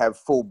 to have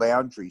full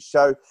boundaries.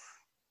 So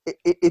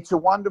it's a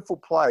wonderful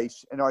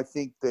place, and I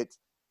think that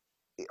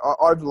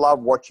I've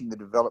loved watching the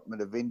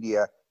development of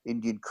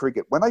Indian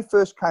cricket. When they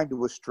first came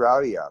to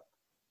Australia,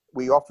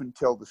 we often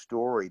tell the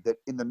story that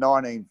in the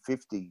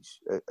 1950s,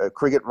 a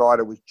cricket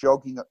writer was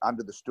jogging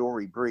under the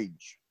Story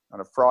Bridge on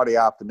a Friday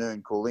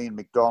afternoon called Ian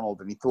McDonald,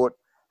 and he thought,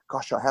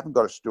 "Gosh, I haven't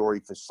got a story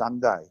for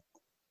Sunday."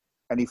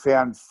 And he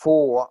found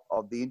 4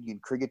 of the Indian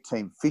cricket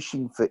team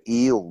fishing for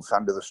eels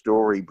under the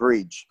Story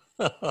Bridge.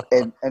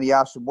 and he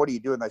asked them, "What are you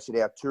doing?" They said,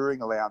 "Our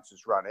touring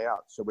allowances run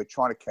out, so we're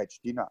trying to catch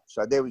dinner."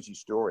 So there was his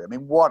story. I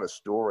mean, what a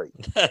story.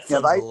 That's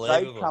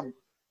unbelievable.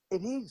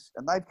 It is.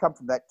 And they've come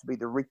from that to be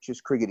the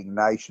richest cricketing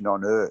nation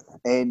on earth.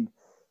 And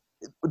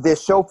their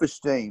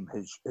self-esteem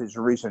has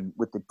risen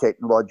with the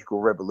technological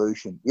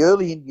revolution. The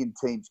early Indian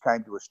teams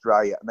came to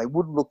Australia and they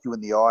wouldn't look you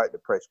in the eye at the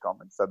press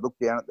conference. They'd look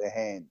down at their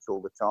hands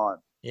all the time.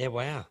 Yeah,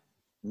 wow.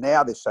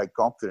 Now they're so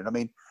confident. I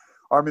mean,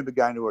 I remember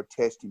going to a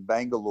test in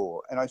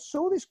Bangalore and I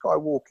saw this guy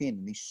walk in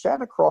and he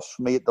sat across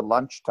from me at the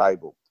lunch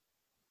table.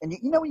 And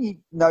when you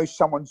know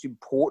someone's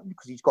important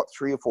because he's got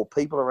 3 or 4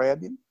 people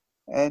around him.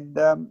 And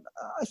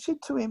I said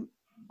to him,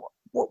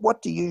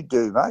 what do you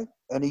do, mate?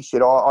 And he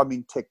said, I'm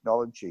in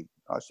technology.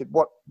 I said,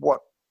 what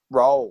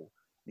role?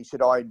 And he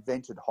said, I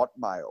invented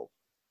Hotmail,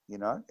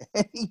 and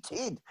he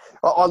did.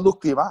 I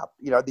looked him up,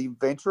 the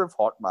inventor of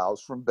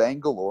Hotmail's from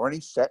Bangalore, and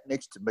he sat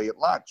next to me at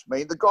lunch. I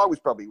mean, the guy was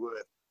probably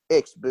worth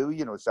X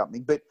billion or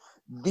something, but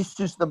this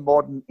is the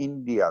modern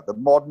India, the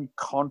modern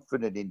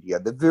confident India,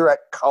 the Virat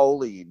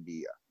Kohli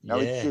India.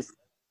 It's just,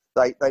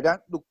 they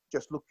don't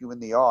look you in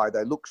the eye.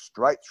 They look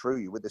straight through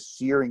you with a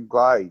searing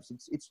glaze.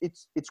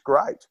 It's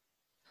great.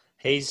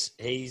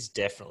 He's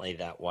definitely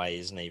that way,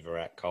 isn't he,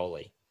 Virat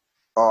Kohli?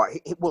 Oh,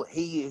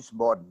 he is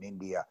modern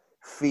India.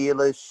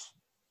 Fearless,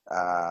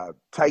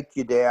 take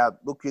you down,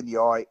 look you in the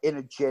eye,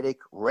 energetic,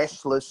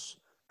 restless,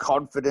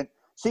 confident.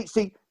 See,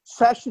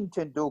 Sachin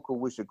Tendulkar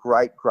was a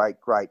great, great,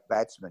 great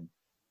batsman.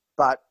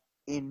 But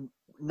in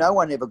no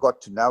one ever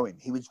got to know him.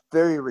 He was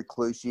very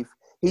reclusive.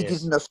 He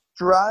did an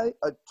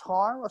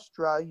entire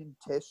Australian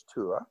test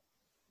tour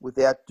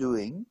without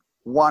doing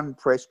one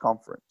press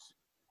conference.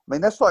 I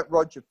mean, that's like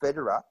Roger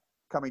Federer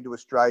coming to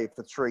Australia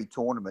for 3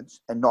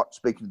 tournaments and not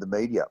speaking to the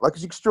media. Like,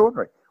 it's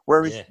extraordinary.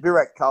 Whereas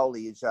Virat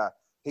Kohli is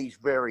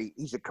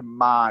he's a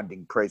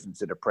commanding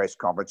presence at a press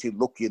conference. He'll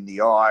look you in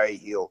the eye.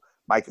 He'll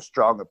make a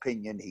strong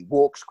opinion. He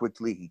walks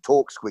quickly. He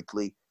talks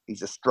quickly.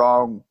 He's a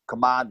strong,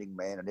 commanding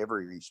man in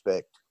every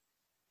respect.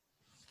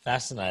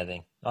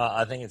 Fascinating.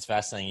 I think it's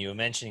fascinating. You were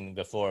mentioning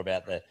before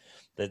about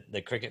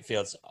the cricket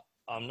fields.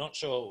 I'm not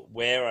sure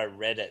where I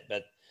read it,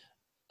 but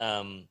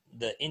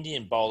the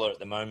Indian bowler at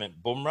the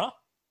moment, Bumrah,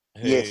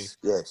 who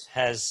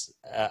has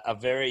a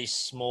very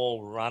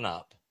small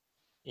run-up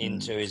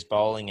into his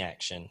bowling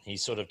action. He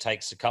sort of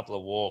takes a couple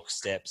of walk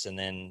steps and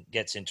then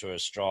gets into a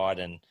stride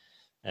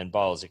and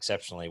bowls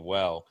exceptionally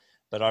well.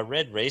 But I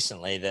read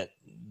recently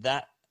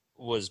that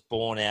was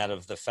born out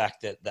of the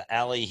fact that the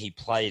alley he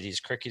played his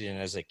cricket in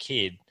as a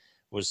kid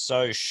was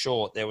so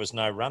short there was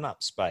no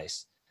run-up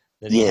space,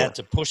 that he had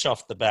to push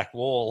off the back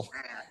wall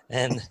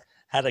and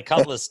had a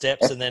couple of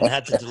steps and then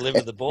had to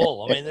deliver the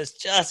ball. I mean, it's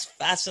just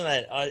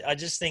fascinating. I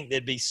just think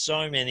there'd be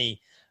so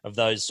many of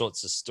those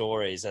sorts of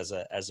stories as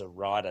a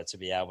writer to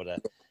be able to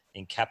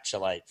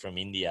encapsulate from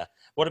India.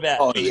 What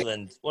about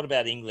England? Yeah. What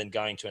about England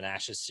going to an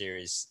Ashes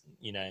series,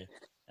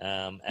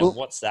 and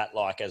what's that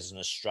like as an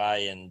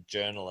Australian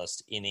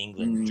journalist in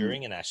England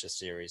during an Ashes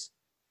series?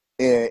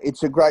 Yeah,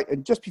 it's a great,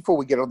 and just before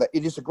we get on that,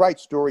 it is a great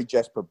story,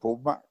 Jasper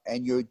Bumrah,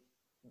 and you're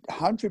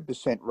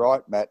 100%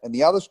 right, Matt. And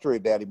the other story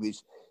about him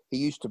is he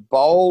used to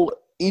bowl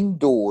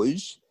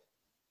indoors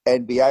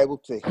and be able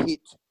to hit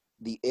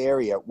the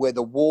area where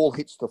the wall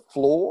hits the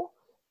floor.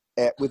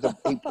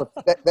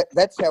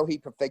 That's how he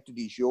perfected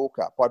his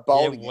Yorker, by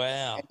bowling. Yeah,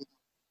 wow. It.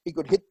 He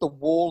could hit the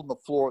wall and the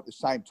floor at the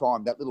same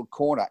time, that little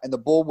corner, and the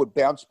ball would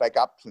bounce back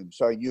up to him,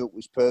 so he knew it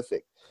was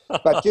perfect.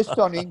 But just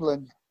on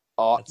England,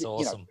 that's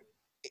awesome.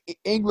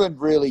 England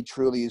really,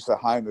 truly is the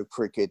home of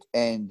cricket,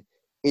 and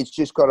it's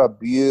just got a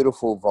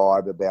beautiful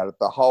vibe about it,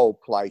 the whole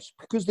place,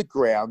 because the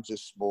grounds are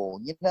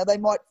small. They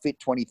might fit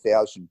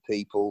 20,000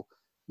 people.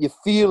 You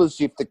feel as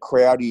if the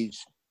crowd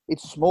it's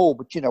small,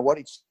 but you know what?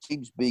 It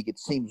seems big. It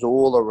seems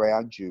all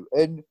around you.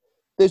 And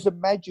there's a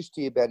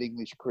majesty about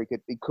English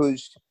cricket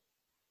because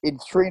in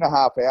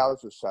 3.5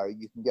 hours or so,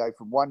 you can go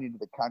from one end of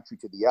the country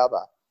to the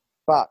other.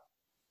 But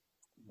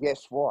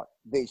guess what?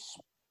 There's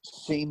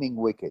seaming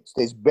wickets.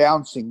 There's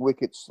bouncing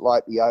wickets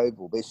like the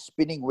Oval. There's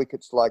spinning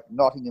wickets like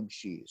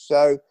Nottinghamshire.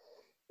 So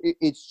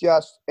it's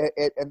just,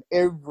 and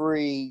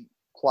every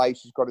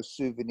place has got a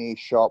souvenir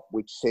shop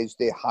which says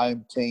their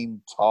home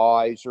team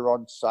ties are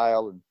on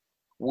sale, and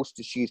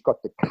Worcestershire's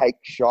got the cake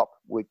shop,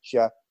 which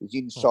is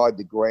inside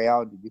the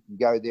ground, and you can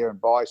go there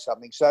and buy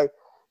something. So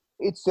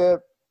it's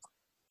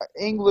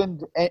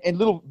England, and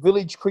little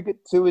village cricket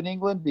too in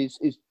England is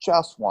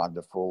just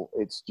wonderful.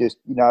 It's just,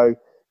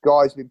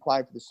 guys have been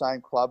playing for the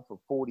same club for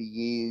 40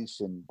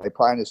 years, and they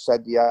play on a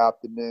Saturday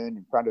afternoon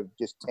in front of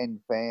just 10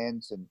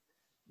 fans, and,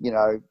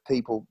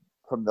 people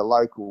from the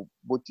local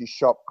butcher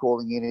shop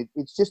calling in.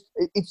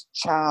 It's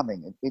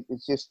charming.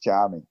 It's just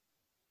charming.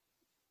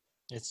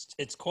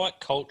 It's quite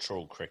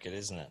cultural cricket,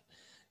 isn't it?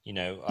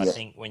 I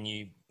think when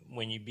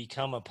you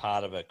become a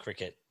part of a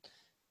cricket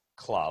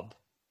club,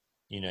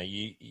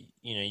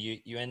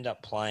 you end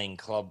up playing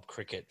club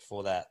cricket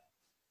for that.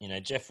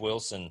 Jeff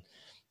Wilson,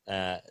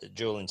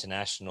 dual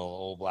international,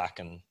 all black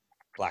and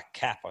black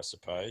cap, I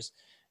suppose,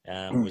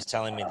 was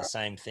telling me the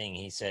same thing.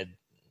 He said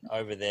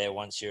over there,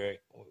 when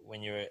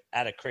you're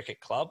at a cricket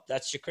club,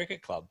 that's your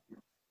cricket club.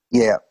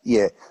 Yeah,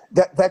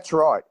 that's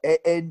right.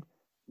 And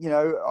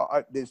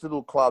there's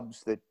little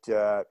clubs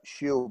that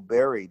Shield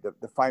Berry,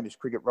 the famous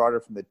cricket writer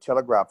from the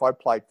Telegraph, I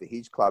played for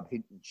his club,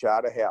 Hinton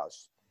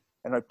Charterhouse,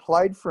 and I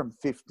played for him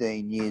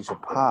 15 years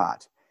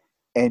apart.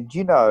 And,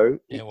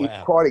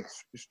 quite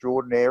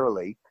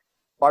extraordinarily,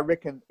 I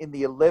reckon in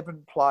the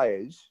 11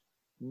 players,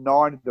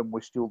 9 of them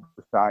were still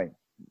the same.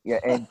 Yeah,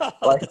 and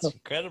that's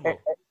incredible.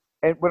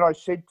 And when I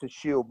said to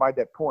Shield, made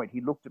that point,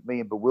 he looked at me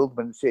in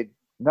bewilderment and said,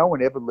 "No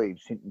one ever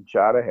leaves Hinton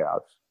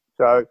Charterhouse."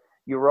 So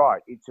you're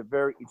right. It's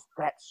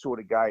that sort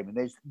of game, and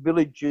there's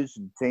villages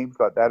and teams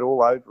like that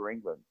all over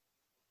England.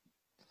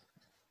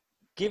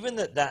 Given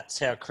that that's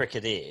how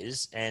cricket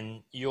is,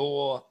 and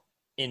your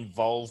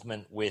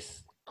involvement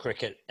with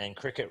cricket and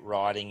cricket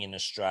writing in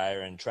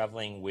Australia and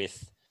travelling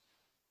with,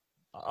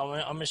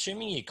 I'm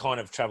assuming you kind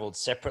of travelled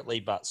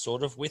separately but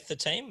sort of with the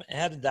team.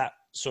 How did that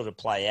sort of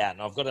play out?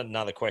 And I've got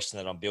another question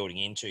that I'm building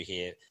into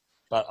here,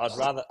 but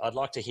I'd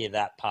like to hear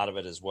that part of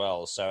it as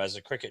well. So as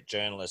a cricket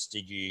journalist, do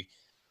you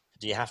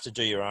have to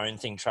do your own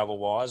thing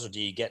travel-wise, or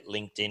do you get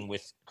linked in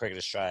with Cricket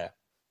Australia?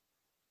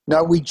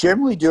 No, we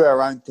generally do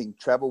our own thing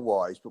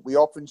travel-wise, but we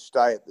often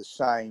stay at the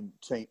same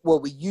team.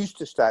 Well, we used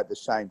to stay at the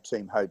same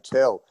team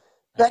hotel.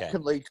 That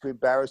can lead to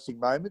embarrassing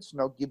moments,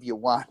 and I'll give you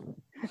one.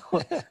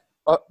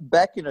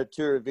 Back in a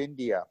tour of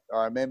India,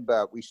 I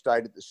remember we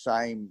stayed at the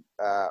same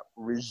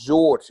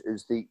resort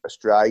as the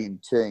Australian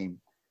team.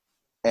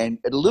 And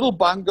at a little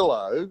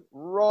bungalow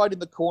right in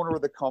the corner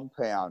of the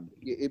compound,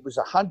 it was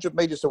 100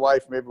 metres away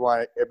from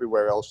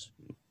everywhere else.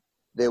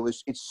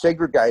 It's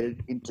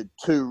segregated into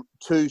two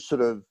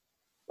sort of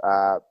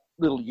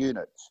little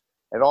units.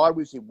 And I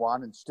was in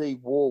one and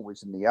Steve Waugh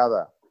was in the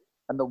other.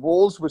 And the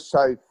walls were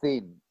so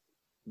thin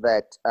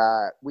that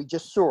we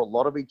just saw a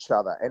lot of each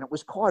other. And it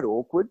was quite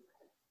awkward.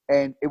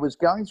 And it was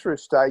going through a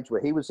stage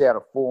where he was out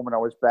of form and I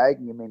was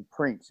bagging him in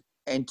print.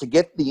 And to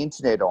get the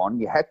internet on,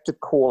 you had to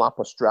call up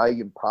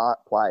Australian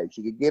players.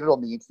 You could get it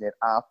on the internet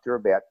after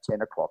about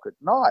 10 o'clock at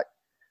night.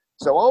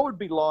 So I would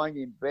be lying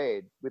in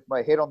bed with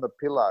my head on the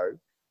pillow.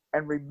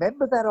 And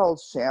remember that old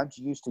sound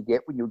you used to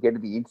get when you would get to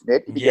the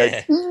internet? You'd go,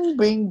 bing,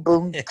 bing,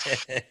 boom.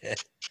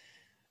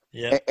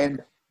 Yeah.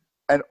 And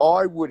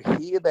I would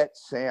hear that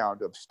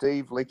sound of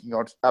Steve linking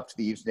up to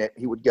the internet.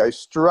 He would go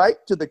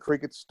straight to the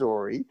cricket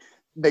story.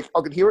 I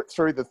could hear it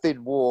through the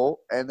thin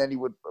wall, and then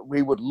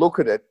we would look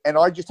at it, and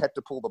I just had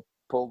to pull the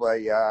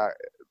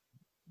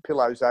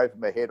pillows over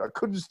my head. I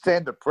couldn't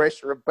stand the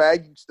pressure of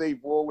bagging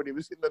Steve Waugh when he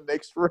was in the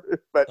next room.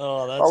 But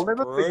I'll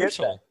never forget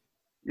that.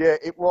 Yeah,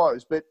 it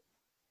was.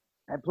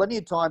 And plenty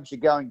of times you're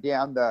going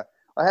down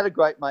I had a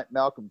great mate,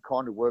 Malcolm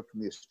Conn, who worked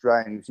from the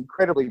Australian. He was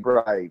incredibly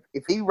brave.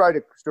 If he wrote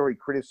a story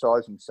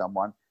criticising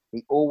someone,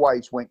 he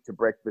always went to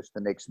breakfast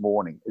the next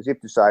morning, as if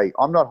to say,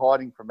 I'm not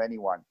hiding from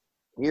anyone.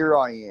 Here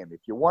I am.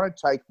 If you want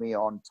to take me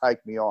on,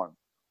 take me on.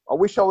 I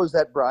wish I was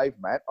that brave,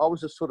 Matt. I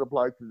was the sort of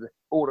bloke to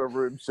order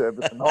room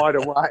service and hide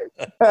away.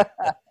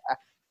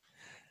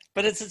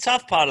 But it's a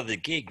tough part of the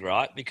gig,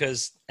 right?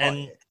 Because,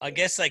 I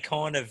guess they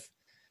kind of,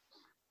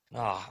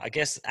 I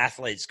guess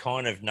athletes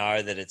kind of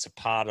know that it's a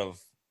part of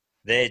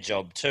their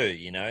job too,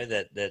 you know,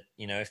 that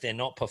if they're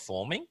not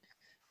performing,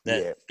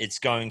 that it's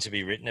going to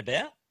be written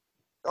about.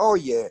 Oh,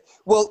 yeah.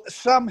 Well,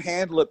 some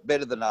handle it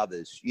better than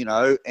others, you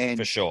know. And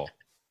for sure.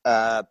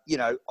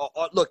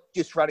 Look,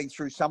 just running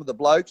through some of the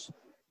blokes,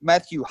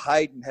 Matthew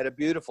Hayden had a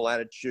beautiful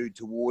attitude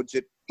towards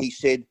it. He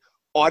said,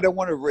 I don't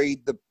want to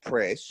read the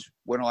press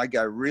when I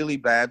go really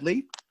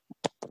badly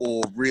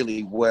or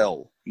really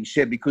well. He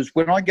said, because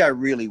when I go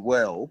really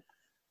well,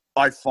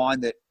 I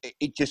find that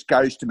it just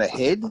goes to my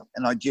head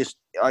and I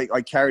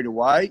carry it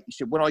away. He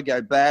said, when I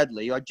go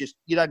badly, you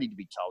don't need to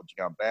be told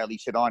you're going badly. He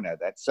said, I know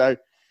that. So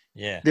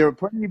there are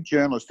plenty of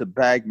journalists that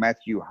bag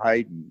Matthew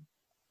Hayden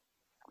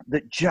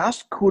that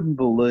just couldn't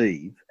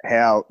believe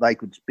how they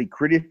could be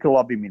critical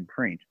of him in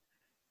print.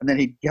 And then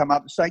he'd come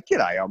up and say,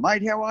 G'day, old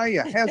mate, how are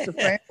you? How's the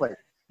family?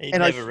 He'd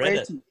never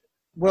read it.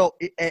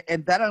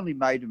 And that only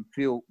made him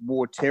feel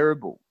more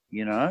terrible,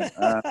 you know?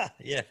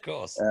 Yeah, of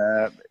course.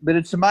 But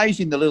it's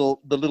amazing the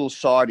little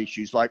side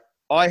issues. Like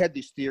I had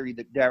this theory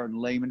that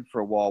Darren Lehman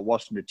for a while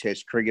wasn't a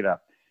test cricketer.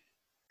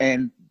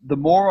 And the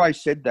more I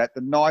said that,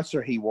 the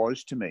nicer he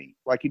was to me.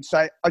 Like he'd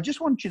say, I just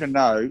want you to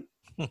know,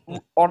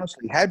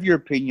 honestly, have your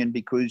opinion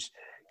because,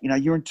 you know,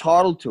 you're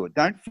entitled to it.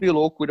 Don't feel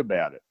awkward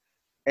about it.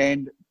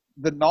 And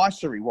the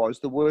nicer he was,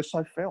 the worse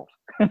I felt.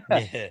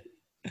 Yeah.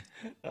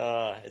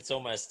 It's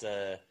almost,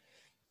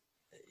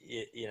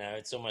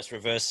 it's almost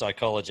reverse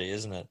psychology,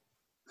 isn't it?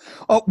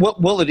 Oh,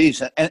 well, it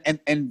is.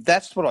 And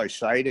that's what I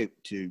say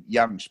to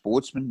young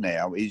sportsmen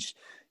now is,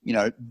 you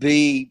know,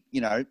 the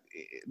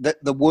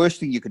worst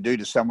thing you can do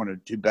to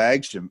someone who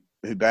bags you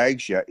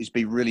is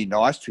be really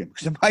nice to him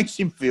because it makes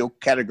him feel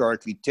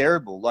categorically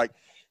terrible. Like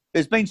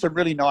there's been some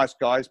really nice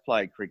guys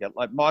play cricket,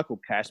 like Michael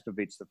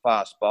Kasparovich, the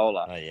fast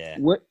bowler. Oh, yeah.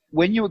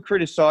 When you were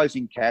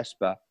criticising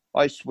Casper,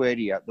 I swear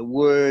to you, the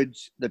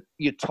words that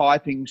your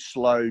typing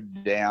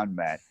slowed down,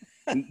 Matt.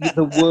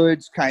 The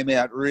words came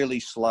out really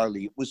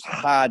slowly. It was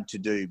hard to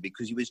do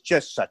because he was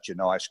just such a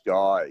nice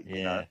guy. Yeah.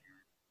 You know?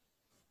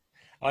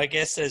 I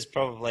guess there's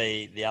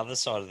probably the other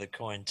side of the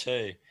coin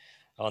too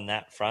on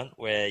that front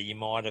where you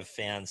might have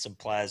found some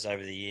players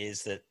over the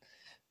years that,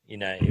 you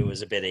know, it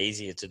was a bit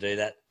easier to do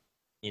that,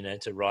 you know,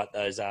 to write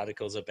those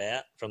articles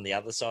about from the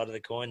other side of the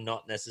coin,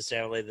 not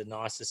necessarily the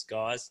nicest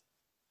guys.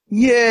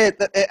 Yeah,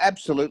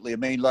 absolutely. I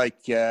mean,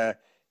 like, there's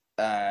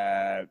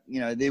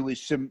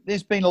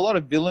been a lot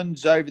of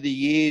villains over the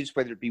years,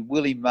 whether it be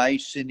Willie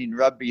Mason in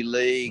rugby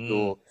league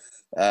or,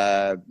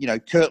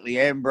 Curtly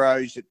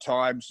Ambrose at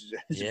times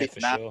is a bit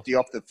nasty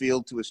off the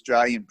field to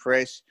Australian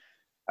press.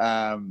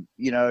 There's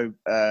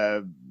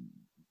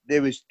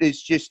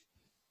just,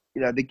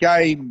 you know, the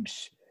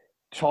game's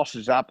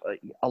tosses up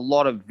a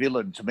lot of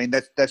villains. I mean,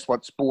 that's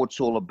what sport's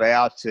all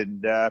about.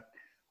 And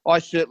I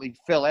certainly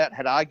fell out,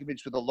 had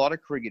arguments with a lot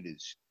of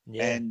cricketers.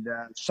 Yeah. And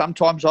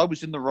sometimes I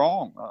was in the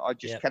wrong. I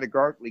just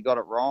categorically got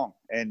it wrong.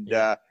 And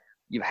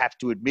you have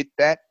to admit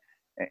that.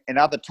 And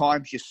other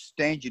times you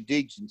stand your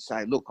digs and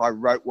say, look, I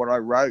wrote what I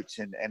wrote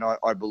and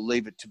I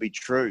believe it to be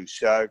true.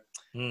 So,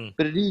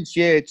 but it is,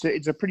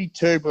 it's a pretty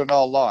turbulent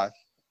old life.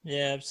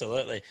 Yeah,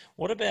 absolutely.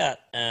 What about,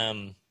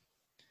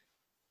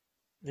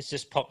 this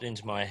just popped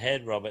into my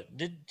head, Robert.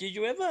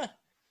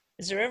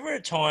 Is there ever a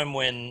time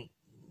when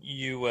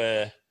you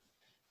were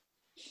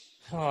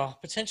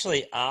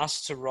potentially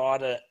asked to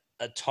write a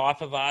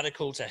type of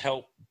article to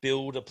help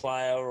build a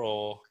player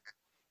or,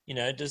 you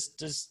know, does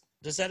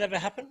that ever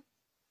happen?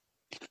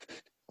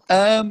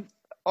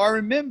 I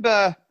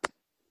remember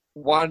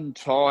one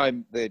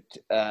time that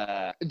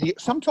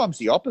sometimes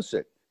the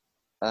opposite.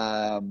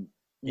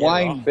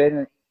 Wayne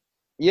Bennett.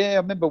 Yeah, I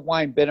remember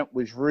Wayne Bennett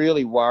was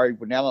really worried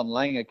when Alan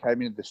Langer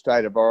came into the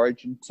State of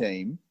Origin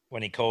team.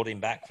 When he called him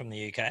back from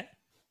the UK?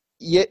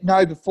 Yeah,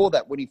 no, before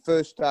that, when he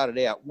first started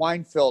out,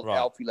 Wayne felt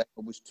Alfie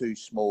Langer was too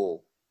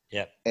small.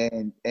 Yep.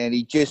 And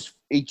he just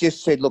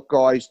said, look,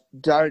 guys,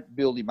 don't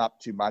build him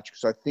up too much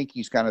because I think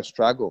he's going to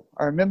struggle.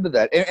 I remember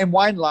that. And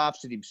Wayne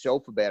laughs at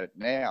himself about it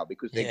now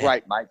because they're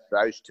great mates,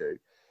 those two.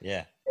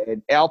 Yeah.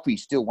 And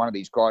Alfie's still one of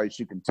these guys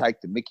who can take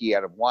the mickey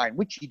out of Wayne,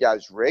 which he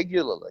does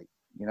regularly.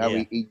 You know,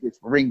 he just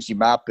rings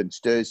him up and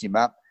stirs him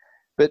up.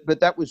 But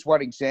that was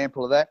one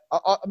example of that.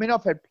 I mean,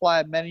 I've had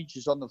player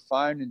managers on the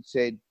phone and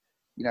said,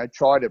 you know,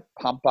 try to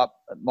pump up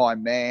my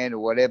man or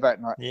whatever.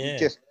 And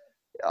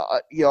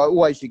I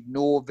always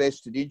ignore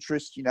vested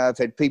interest. You know, I've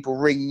had people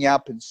ringing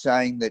up and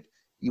saying that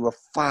you were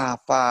far,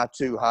 far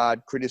too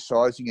hard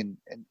criticising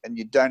and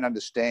you don't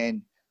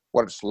understand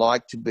what it's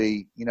like to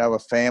be, you know, a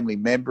family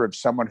member of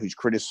someone who's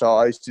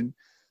criticised. And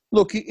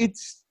look,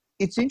 it's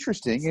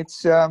interesting.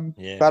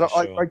 But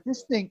I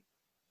just think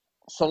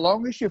so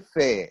long as you're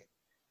fair,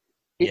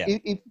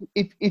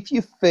 if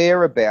you're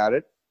fair about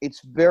it,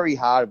 it's very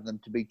hard of them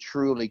to be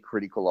truly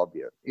critical of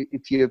you.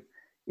 If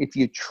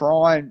you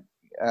try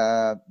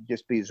and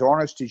just be as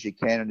honest as you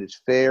can and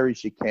as fair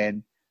as you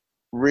can,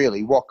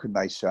 really, what can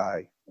they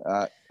say?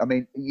 I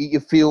mean, you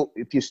feel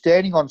if you're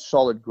standing on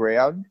solid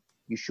ground,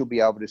 you should be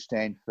able to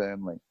stand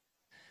firmly.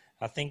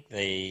 I think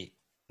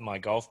my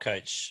golf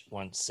coach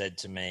once said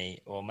to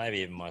me, or maybe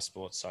even my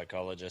sports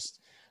psychologist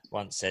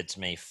once said to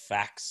me,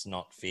 facts,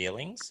 not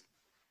feelings.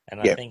 And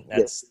I think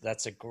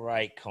that's a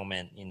great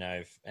comment, you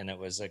know, and it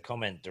was a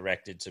comment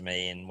directed to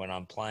me. And when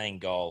I'm playing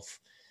golf,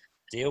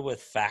 deal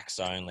with facts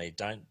only.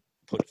 Don't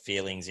put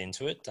feelings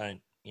into it. Don't,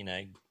 you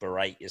know,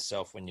 berate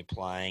yourself when you're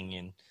playing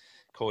and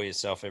call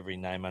yourself every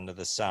name under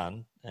the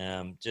sun.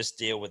 Just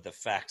deal with the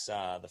facts.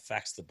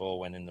 The ball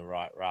went in the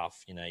right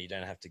rough. You know, you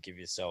don't have to give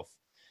yourself,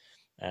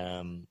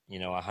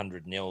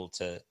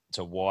 100-0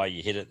 to why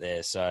you hit it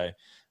there. So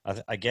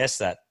I guess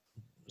that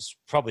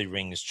probably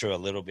rings true a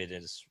little bit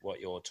as what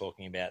you're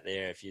talking about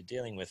there. If you're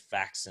dealing with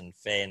facts and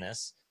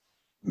fairness,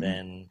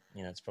 then,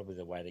 you know, it's probably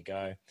the way to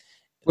go.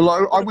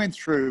 Well, I went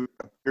through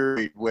a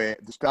period where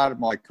at the start of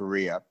my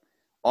career,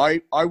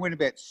 I went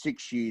about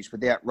 6 years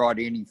without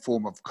writing any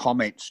form of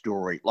comment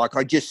story. Like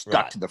I just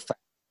stuck to the facts.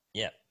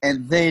 Yeah.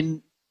 And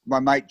then my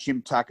mate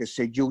Jim Tucker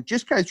said, you'll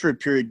just go through a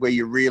period where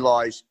you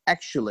realise,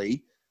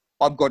 actually,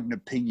 I've got an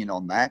opinion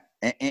on that,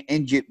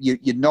 and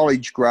your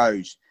knowledge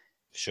grows.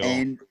 Sure.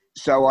 And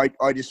so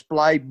I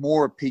displayed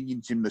more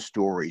opinions in the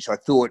stories. I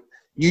thought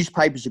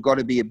newspapers have got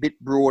to be a bit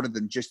broader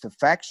than just the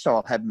facts, so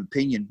I'll have an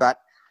opinion. But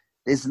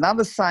there's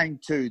another saying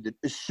too, that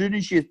as soon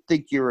as you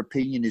think your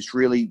opinion is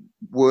really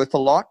worth a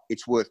lot,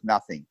 it's worth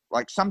nothing.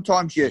 Like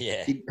sometimes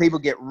people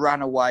get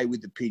run away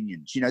with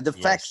opinions. You know, the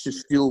facts are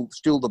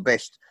still the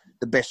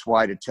best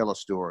way to tell a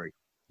story.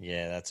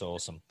 Yeah, that's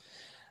awesome.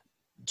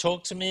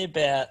 Talk to me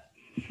about,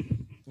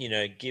 you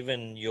know,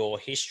 given your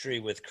history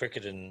with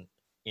cricket in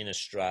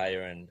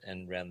Australia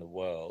and around the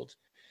world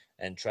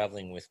and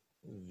travelling with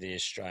the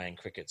Australian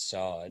cricket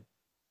side,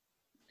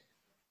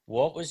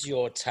 what was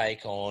your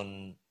take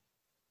on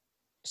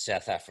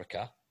South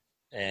Africa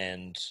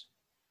and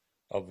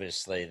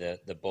obviously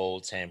the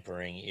ball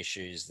tampering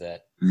issues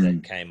that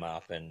came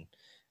up? And,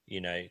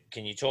 you know,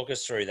 can you talk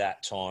us through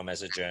that time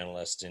as a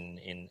journalist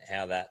in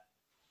how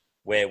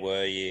where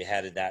were you?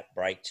 How did that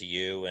break to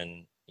you?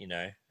 And, you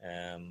know,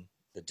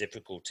 the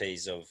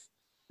difficulties of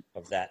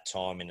that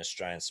time in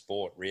Australian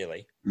sport,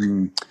 really.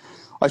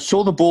 I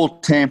saw the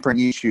ball tampering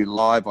issue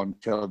live on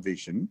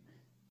television,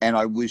 and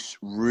I was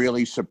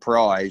really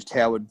surprised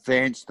how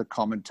advanced the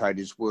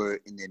commentators were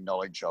in their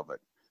knowledge of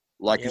it.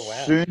 Like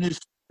as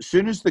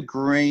soon as the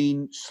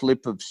green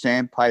slip of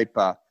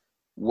sandpaper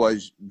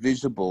was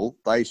visible,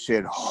 they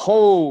said,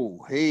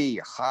 ho, he,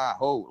 ha,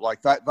 ho.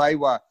 Like that, they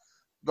were,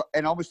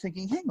 and I was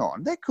thinking, hang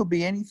on, that could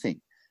be anything.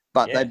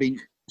 But they've been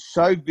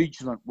so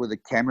vigilant with the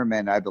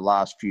cameraman over the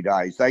last few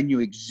days. They knew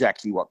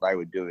exactly what they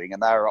were doing,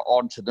 and they were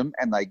onto them,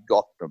 and they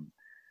got them.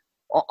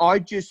 I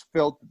just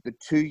felt that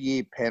the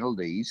 2-year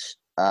penalties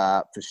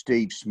for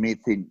Steve Smith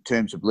in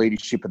terms of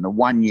leadership and the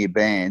 1-year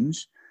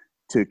bans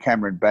to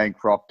Cameron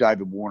Bancroft,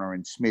 David Warner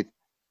and Smith,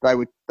 they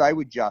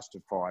were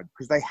justified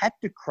because they had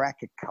to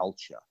crack a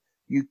culture.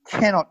 You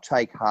cannot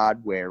take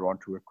hardware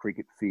onto a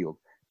cricket field.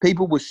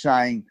 People were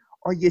saying,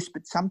 oh, yes,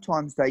 but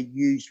sometimes they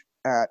use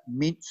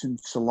mints and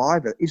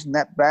saliva. Isn't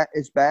that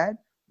as bad?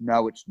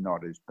 No, it's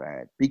not as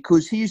bad.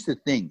 Because here's the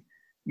thing.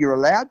 You're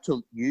allowed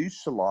to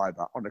use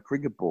saliva on a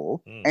cricket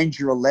ball and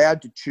you're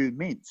allowed to chew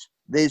mints.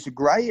 There's a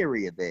grey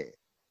area there.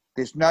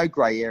 There's no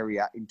grey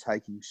area in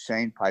taking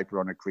sandpaper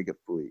on a cricket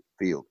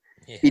field.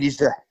 Yeah. It is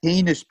a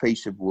heinous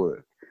piece of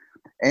work.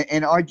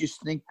 And I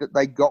just think that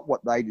they got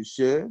what they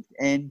deserved.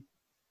 And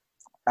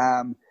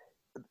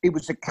it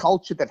was a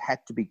culture that had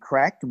to be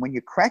cracked. And when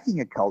you're cracking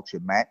a culture,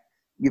 Matt,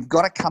 you've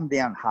got to come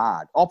down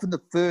hard. Often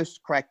the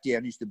first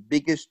crackdown is the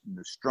biggest and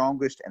the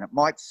strongest, and it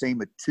might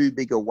seem a too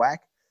big a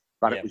whack,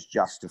 but it was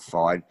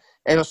justified.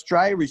 And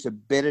Australia is a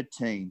better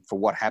team for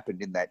what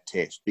happened in that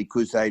test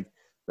because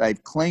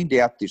they've cleaned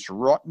out this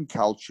rotten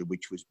culture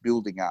which was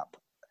building up.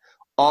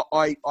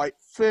 I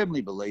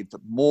firmly believe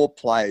that more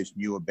players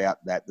knew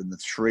about that than the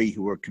 3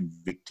 who were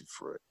convicted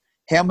for it.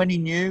 How many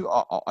knew?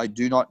 I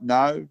do not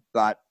know,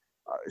 but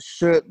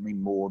certainly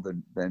more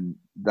than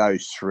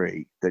those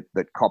 3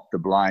 that copped the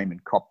blame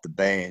and copped the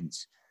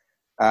bans.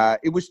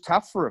 It was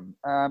tough for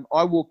them.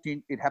 I walked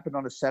in, it happened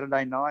on a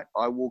Saturday night.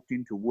 I walked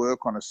into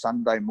work on a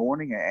Sunday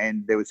morning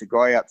and there was a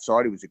guy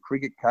outside who was a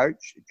cricket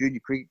coach, a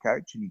junior cricket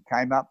coach, and he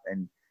came up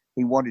and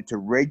he wanted to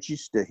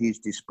register his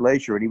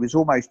displeasure and he was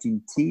almost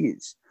in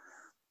tears.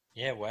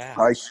 Yeah,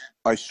 wow.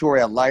 I saw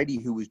our lady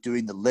who was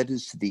doing the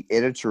letters to the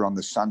editor on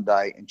the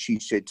Sunday and she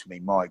said to me,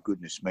 my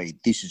goodness me,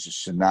 this is a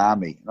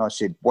tsunami. And I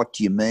said, what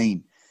do you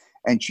mean?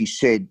 And she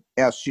said,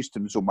 our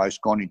system's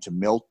almost gone into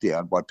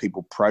meltdown by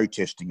people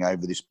protesting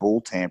over this ball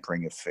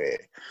tampering affair.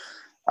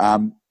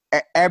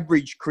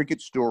 Average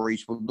cricket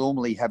stories will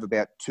normally have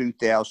about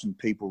 2,000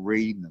 people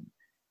reading them.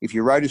 If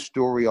you wrote a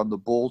story on the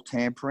ball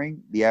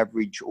tampering, the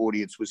average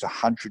audience was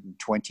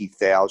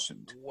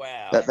 120,000.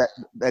 Wow.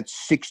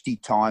 That's 60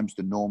 times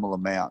the normal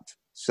amount.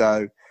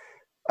 So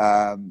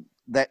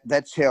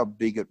that's how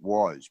big it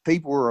was.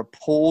 People were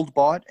appalled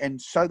by it, and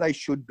so they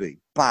should be.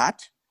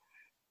 But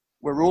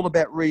we're all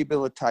about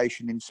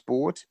rehabilitation in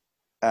sport.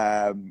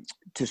 To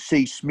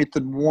see Smith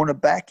and Warner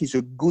back is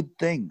a good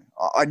thing.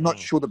 I'm not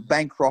sure that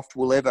Bancroft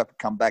will ever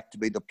come back to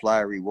be the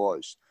player he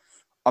was.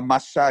 I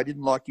must say I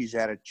didn't like his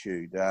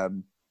attitude.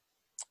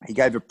 He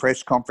gave a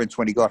press conference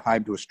when he got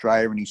home to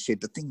Australia and he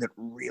said, the thing that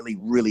really,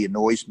 really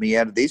annoys me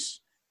out of this,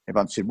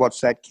 everyone said,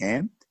 what's that,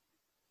 Cam?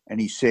 And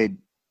he said,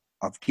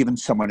 I've given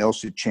someone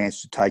else a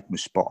chance to take my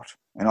spot.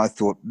 And I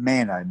thought,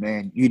 man, oh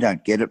man, you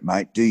don't get it,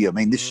 mate, do you? I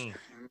mean,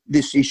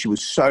 this issue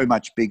is so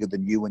much bigger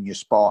than you and your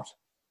spot.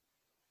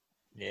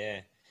 Yeah.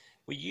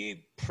 Were you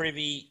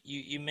privy,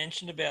 you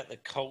mentioned about the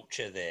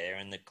culture there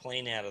and the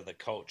clean out of the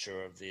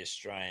culture of the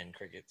Australian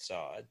cricket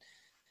side.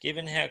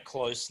 Given how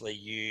closely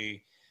you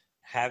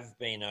have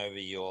been over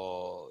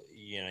your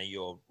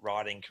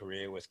writing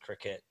career with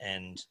cricket,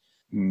 and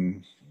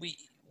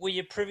were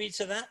you privy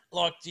to that?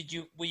 Like,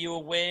 were you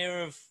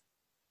aware of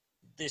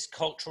this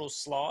cultural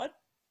slide?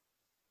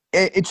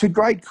 It's a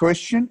great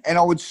question, and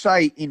I would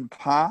say in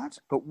part,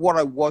 but what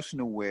I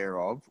wasn't aware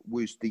of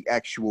was the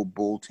actual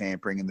ball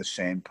tampering and the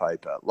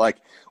sandpaper. Like,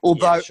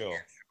 although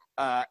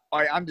I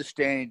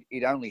understand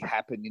it only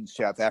happened in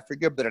South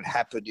Africa, but it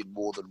happened in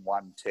more than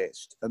one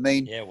test. I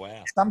mean,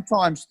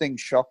 sometimes things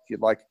shock you.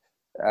 Like,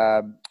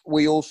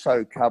 we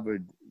also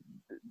covered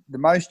the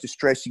most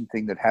distressing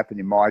thing that happened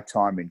in my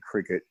time in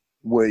cricket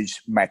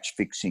was match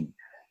fixing.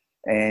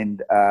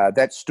 And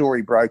that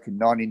story broke in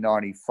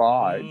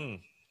 1995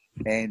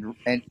 and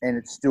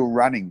it's still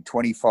running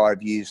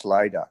 25 years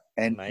later.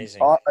 And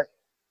amazing.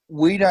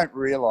 We don't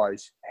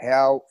realise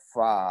how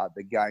far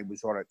the game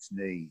was on its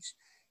knees.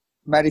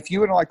 Mate, if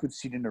you and I could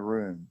sit in a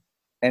room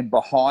and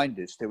behind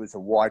us there was a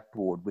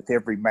whiteboard with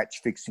every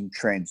match fixing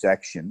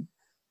transaction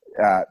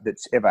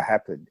that's ever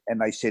happened.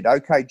 And they said,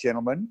 okay,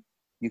 gentlemen,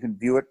 you can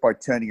view it by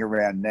turning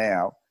around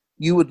now.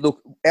 You would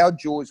look, our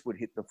jaws would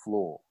hit the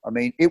floor. I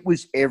mean, it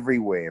was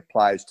everywhere.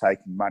 Players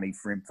taking money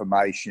for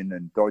information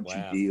and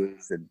dodgy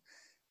deals. And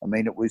I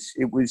mean, it was,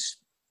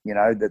 you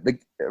know,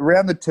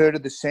 around the turn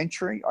of the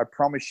century, I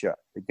promise you,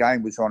 the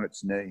game was on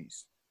its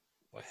knees.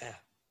 Wow.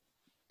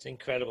 It's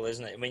incredible,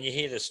 isn't it? I mean, you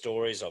hear the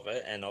stories of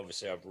it, and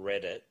obviously I've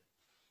read it,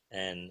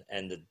 and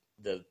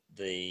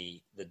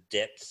the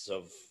depths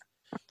of,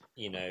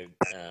 you know,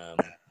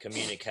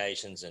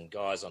 communications and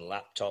guys on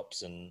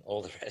laptops and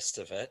all the rest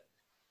of it.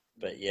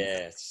 But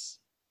yeah,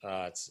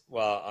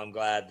 I'm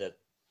glad that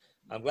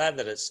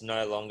it's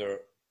no longer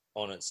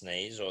on its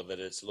knees, or that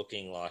it's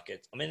looking like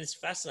it. I mean, it's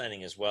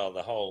fascinating as well,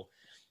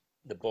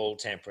 the ball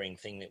tampering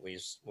thing that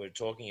we're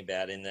talking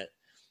about, in that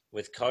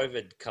with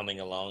COVID coming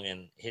along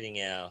and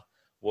hitting our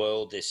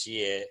world this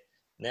year,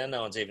 now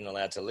no one's even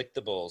allowed to lick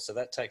the ball. So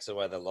that takes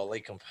away the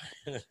lolly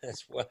component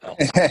as well.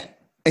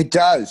 It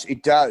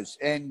does.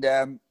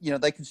 And, you know,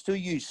 they can still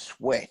use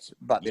sweat,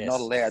 but they're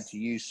not allowed to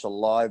use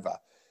saliva.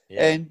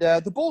 Yeah. And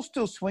the ball's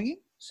still swinging.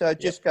 So it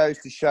just goes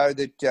to show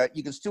that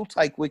you can still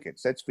take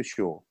wickets, that's for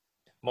sure.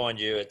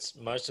 Mind you, it's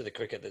most of the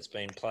cricket that's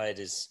been played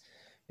has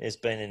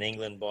been in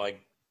England by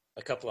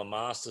a couple of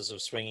masters of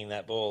swinging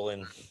that ball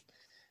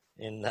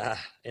in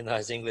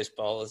those English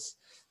bowlers,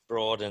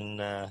 Broad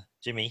and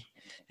Jimmy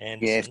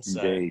Anderson. Yes,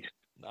 indeed.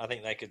 So I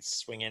think they could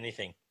swing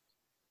anything,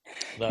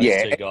 those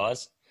two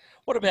guys.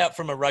 What about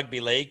from a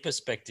rugby league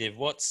perspective?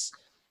 What's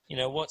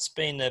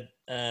been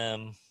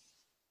I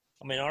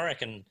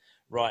reckon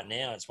right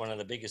now it's one of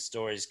the biggest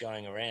stories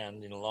going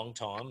around in a long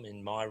time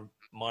in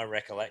my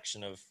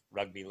recollection of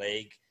rugby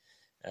league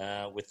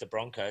with the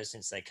Broncos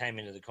since they came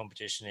into the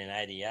competition in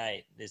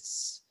 '88.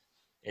 It's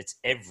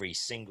every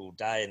single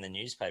day in the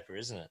newspaper,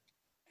 isn't it?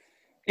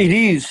 It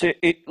is.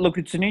 Look,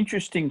 it's an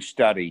interesting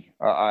study,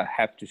 I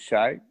have to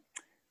say.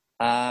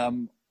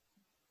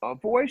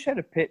 I've always had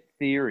a pet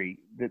theory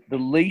that the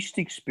least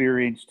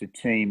experienced a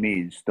team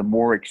is, the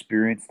more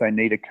experienced they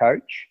need a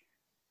coach,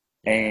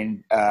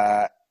 and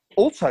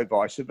also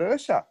vice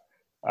versa.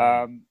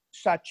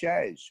 Such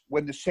as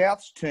when the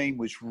South's team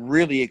was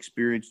really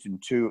experienced in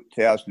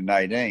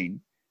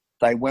 2018,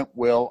 they went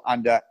well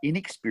under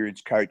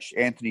inexperienced coach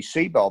Anthony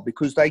Seibold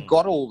because they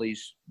got all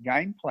these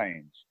game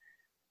plans.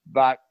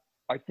 But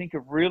I think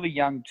a really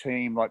young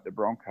team like the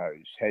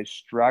Broncos has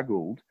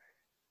struggled.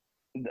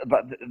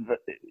 But the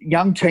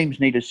young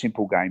teams need a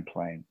simple game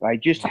plan. They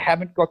just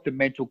haven't got the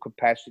mental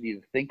capacity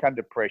to think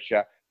under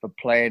pressure for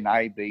plan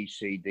A, B,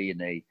 C, D,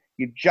 and E.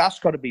 You've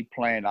just got to be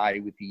plan A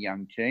with the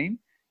young team.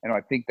 And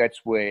I think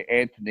that's where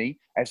Anthony,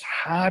 as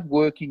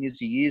hardworking as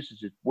he is,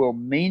 as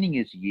well-meaning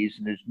as he is,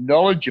 and as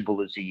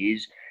knowledgeable as he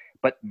is,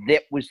 but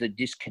that was the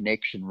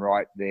disconnection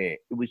right there.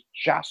 It was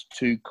just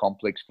too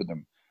complex for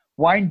them.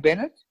 Wayne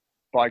Bennett,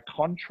 by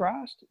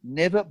contrast,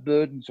 never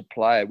burdens a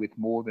player with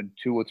more than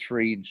 2 or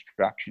 3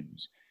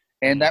 instructions.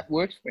 And that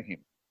works for him.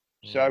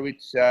 So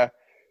it's,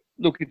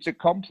 it's a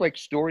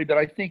complex story, but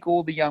I think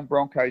all the young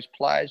Broncos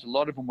players, a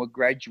lot of them were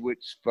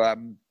graduates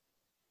from,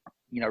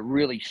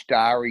 really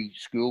starry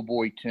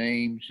schoolboy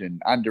teams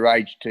and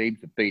underage teams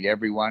that beat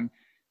everyone.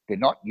 They're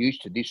not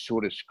used to this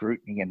sort of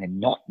scrutiny and they're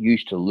not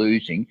used to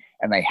losing,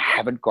 and they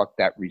haven't got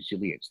that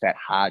resilience, that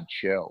hard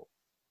shell.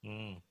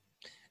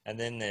 And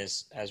then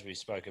there's, as we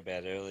spoke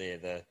about earlier,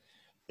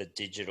 the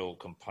digital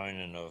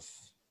component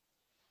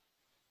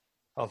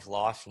of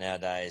life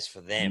nowadays for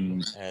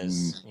them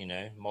as,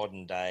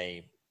 modern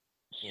day,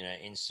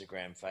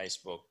 Instagram,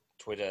 Facebook,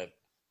 Twitter,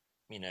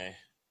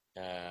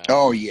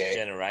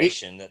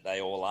 generation that they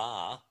all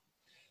are.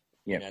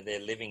 They're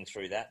living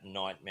through that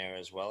nightmare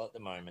as well at the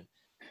moment.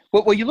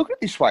 Well, you look at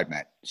it this way,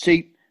 Matt.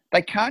 See,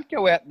 they can't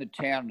go out in the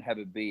town and have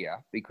a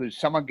beer because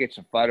someone gets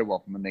a photo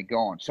of them and they're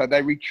gone. So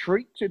they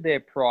retreat to their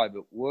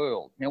private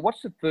world. Now,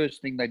 what's the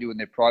first thing they do in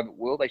their private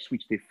world? They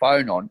switch their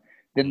phone on.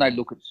 Then they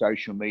look at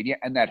social media,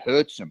 and that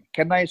hurts them.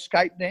 Can they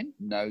escape then?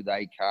 No,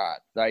 they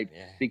can't.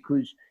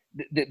 Because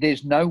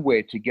there's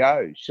nowhere to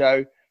go.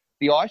 So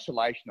the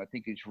isolation, I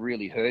think, is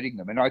really hurting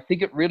them. And I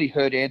think it really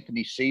hurt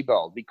Anthony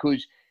Seibold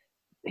because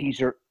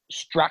he's a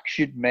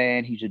structured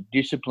man. He's a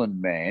disciplined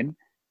man.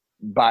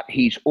 But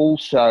he's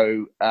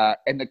also,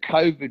 and the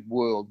COVID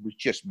world was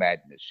just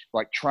madness.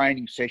 Like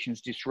training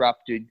sessions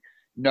disrupted,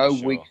 no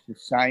weeks the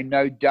same,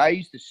 no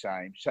days the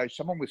same. So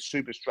someone with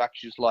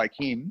superstructures like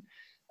him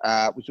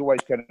was always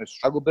going to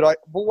struggle. But I've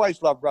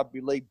always loved rugby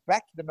league.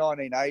 Back in the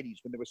 1980s,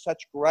 when there were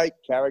such great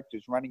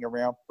characters running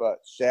around for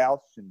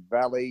Souths and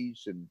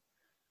Valleys, and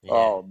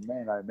oh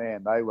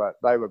man, they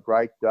were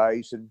great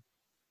days. And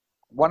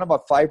one of my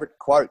favourite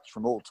quotes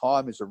from all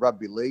time is a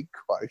rugby league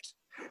quote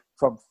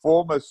from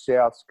former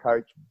Souths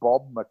coach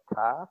Bob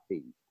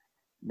McCarthy.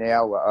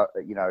 Now, a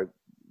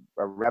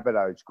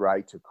Rabbitohs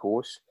great, of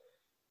course,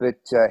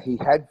 but he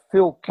had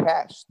Phil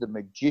Cass, the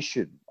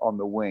magician, on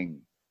the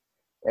wing.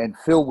 And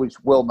Phil was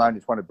well known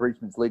as one of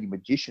Brisbane's leading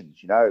magicians.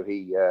 He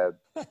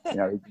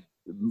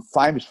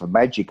famous for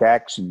magic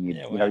acts, and he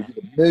did 1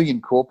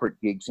 million corporate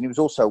gigs, and he was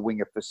also a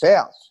winger for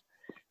Souths.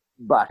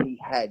 But he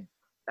had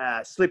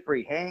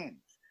slippery hands.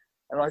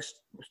 And I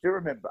still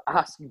remember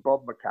asking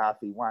Bob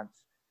McCarthy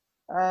once,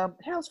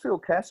 how's Phil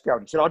Cass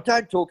going? He said,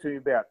 don't talk to me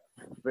about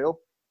Phil.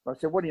 I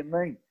said, what do you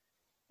mean?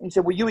 He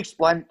said, well, you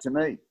explain it to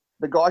me.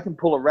 The guy can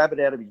pull a rabbit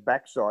out of his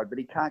backside, but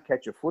he can't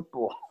catch a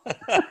football.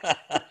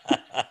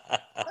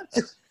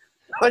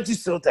 I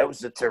just thought that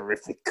was a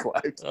terrific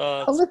quote.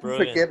 I'll never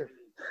forget it.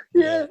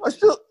 Yeah, I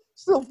still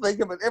think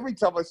of it. Every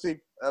time I see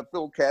a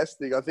Phil Cass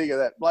thing, I think of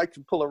that. Bloke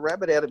can pull a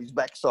rabbit out of his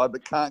backside,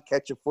 but can't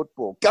catch a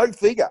football. Go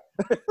figure.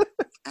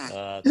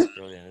 It's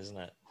brilliant, isn't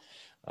it?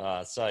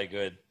 So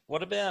good.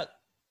 What about,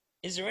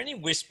 is there any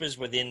whispers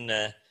within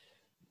the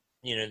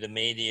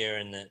media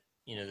and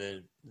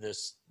the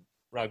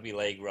rugby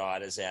league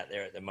writers out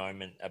there at the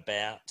moment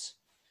about,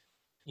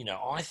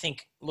 I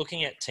think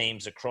looking at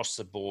teams across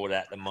the board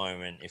at the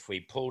moment, if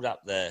we pulled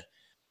up the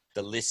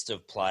list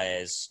of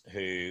players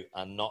who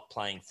are not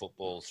playing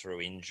football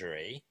through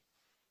injury,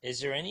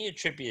 is there anyone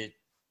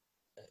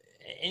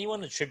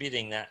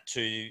attributing that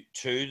to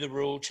the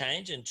rule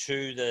change and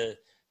to the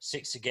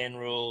 6 again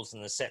rules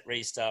and the set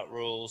restart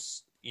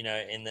rules,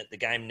 in that the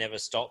game never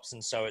stops,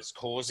 and so it's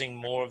causing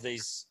more of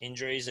these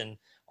injuries? And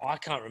I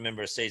can't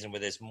remember a season where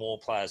there's more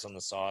players on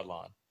the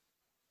sideline.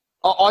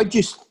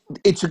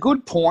 It's a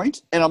good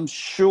point, and I'm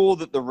sure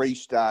that the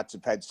restarts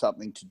have had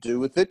something to do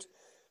with it,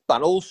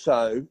 but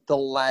also the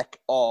lack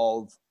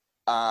of,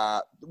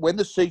 when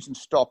the season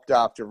stopped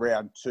after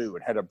round 2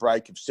 and had a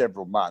break of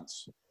several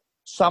months,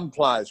 some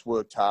players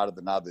worked harder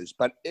than others,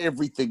 but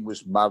everything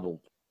was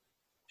muddled.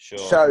 Sure.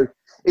 So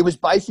it was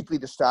basically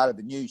the start of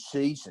the new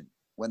season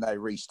when they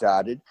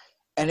restarted,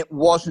 and it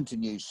wasn't a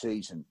new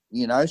season,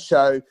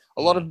 so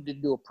a lot of them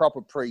didn't do a proper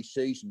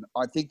pre-season.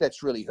 I think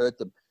that's really hurt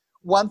them.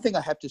 One thing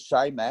I have to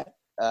say, Matt,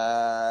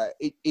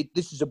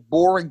 this is a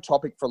boring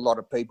topic for a lot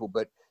of people,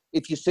 but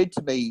if you said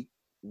to me,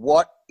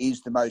 what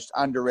is the most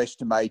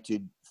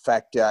underestimated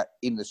factor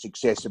in the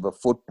success of a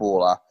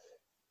footballer?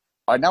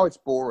 I know it's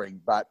boring,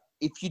 but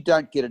if you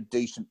don't get a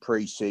decent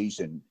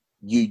pre-season,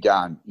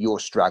 you'll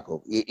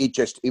struggle.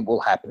 It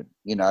will happen.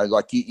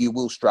 Like you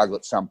will struggle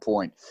at some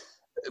point.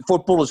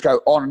 Footballers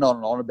go on and on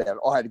and on about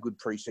it. I had a good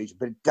pre-season,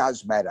 but it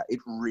does matter. It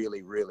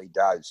really, really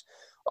does.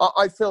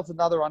 I felt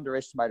another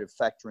underestimated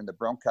factor in the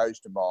Broncos'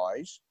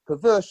 demise,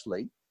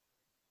 perversely,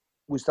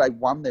 was they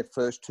won their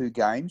first 2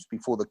 games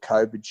before the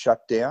COVID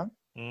shut down.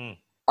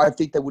 I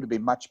think they would have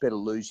been much better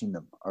losing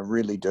them. I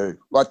really do.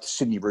 Like the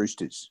Sydney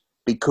Roosters,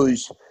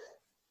 because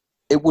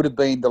it would have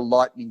been the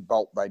lightning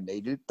bolt they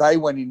needed. They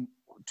went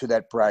into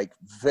that break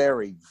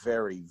very,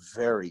 very,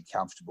 very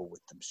comfortable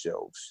with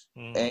themselves.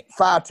 And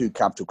far too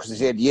comfortable, because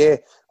they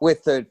said, we're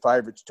third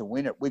favourites to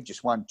win it. We've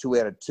just won 2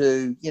 out of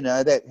 2.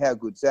 How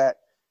good's that?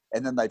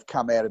 And then they've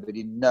come out of it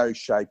in no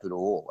shape at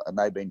all, and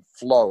they've been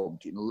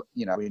flogged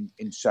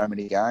in so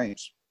many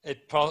games.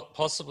 It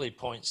possibly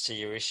points to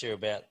your issue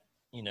about,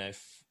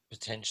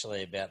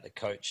 potentially about the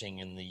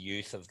coaching and the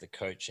youth of the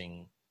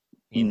coaching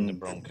in the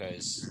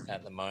Broncos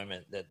at the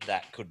moment,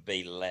 that could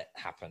be let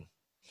happen,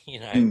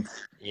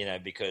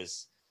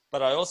 because,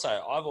 but I've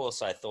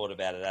also thought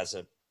about it as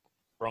a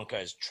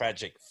Broncos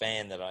tragic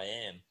fan that I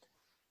am,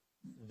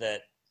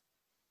 that,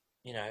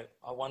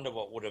 I wonder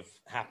what would have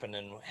happened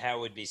and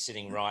how we'd be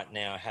sitting right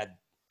now had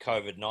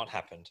COVID not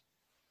happened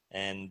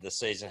and the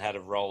season had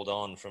have rolled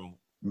on from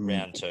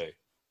round 2,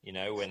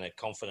 when a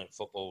confident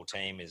football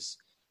team has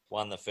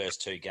won the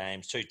first 2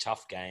 games, 2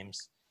 tough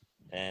games,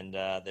 and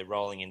they're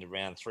rolling into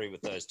round 3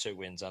 with those 2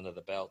 wins under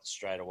the belt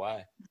straight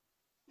away.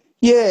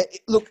 Yeah,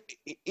 look,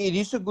 it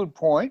is a good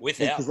point.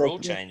 Without rule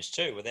change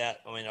too.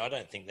 I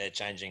don't think they're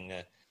changing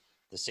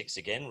the 6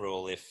 again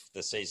rule if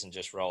the season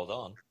just rolled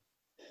on.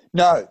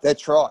 No,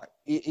 that's right.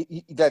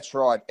 That's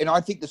right. And I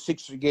think the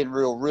 6 again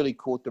rule really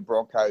caught the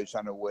Broncos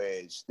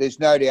unawares. There's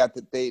no doubt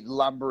that they're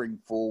lumbering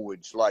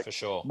forwards, like for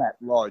sure. Matt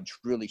Lodge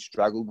really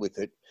struggled with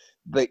it,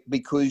 but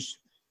because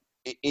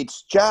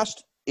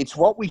it's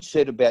what we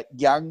said about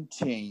young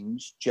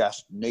teams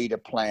just need a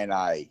plan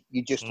A.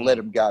 You just let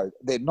them go.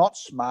 They're not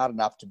smart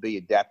enough to be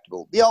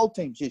adaptable. The old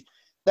teams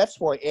that's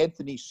why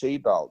Anthony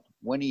Seibold,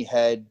 when he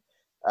had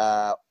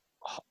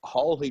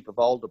whole heap of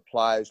older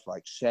players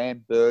like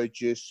Sam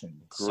Burgess and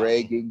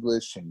Greg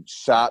Inglis and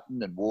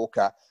Sutton and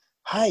Walker,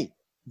 hey,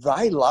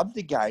 they love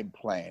the game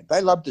plan. They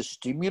love the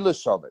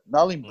stimulus of it. And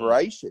they'll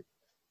embrace it.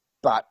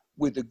 But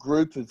with a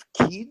group of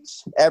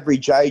kids,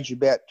 average age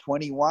about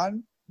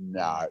 21,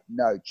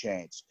 no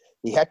chance.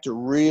 He had to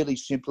really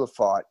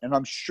simplify it. And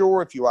I'm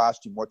sure if you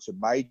asked him what's a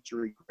major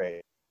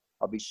regret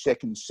of his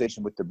second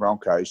season with the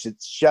Broncos,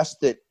 it's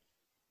just that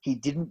he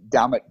didn't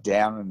dumb it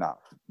down enough.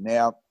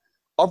 Now,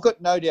 I've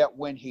got no doubt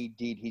when he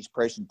did his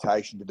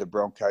presentation to the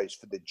Broncos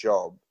for the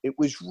job, it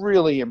was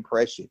really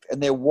impressive.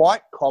 And their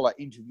white-collar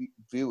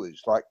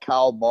interviewers like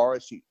Carl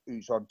Morris,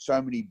 who's on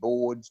so many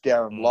boards,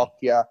 Darren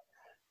Lockyer,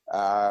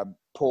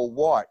 Paul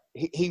White,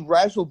 he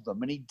razzled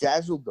them and he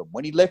dazzled them.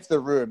 When he left the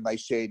room, they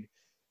said,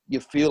 you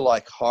feel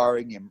like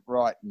hiring him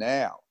right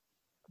now.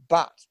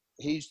 But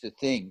here's the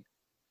thing.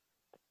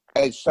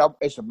 As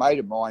a mate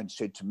of mine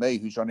said to me,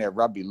 who's on our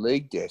rugby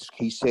league desk,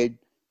 he said,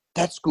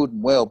 that's good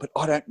and well, but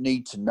I don't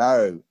need to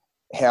know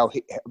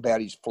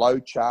about his flow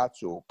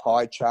charts or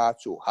pie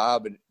charts or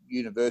Harvard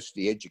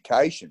University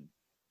education.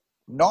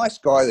 Nice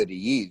guy that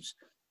he is,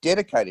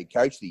 dedicated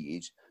coach that he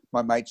is.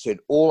 My mate said,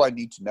 all I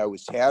need to know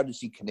is how does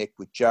he connect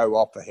with Joe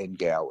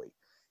Offahengawi?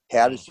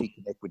 How does he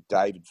connect with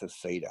David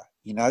Fafita?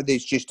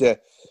 There's just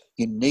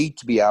you need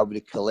to be able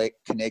to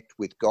connect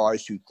with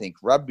guys who think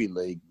rugby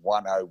league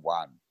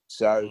 101.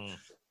 So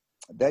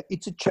that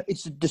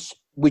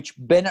which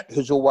Bennett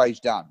has always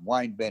done,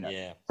 Wayne Bennett.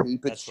 Yeah,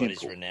 keep it that's simple.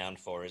 What he's renowned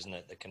for, isn't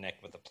it? The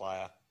connect with the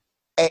player.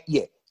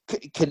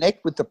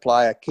 Connect with the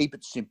player, keep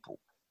it simple.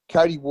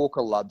 Cody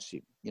Walker loves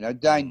him.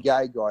 Dane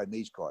Gay guy and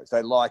these guys,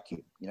 they like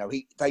him.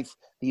 The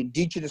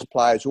Indigenous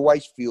players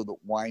always feel that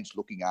Wayne's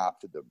looking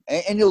after them.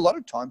 And a lot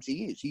of times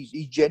he is.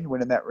 He's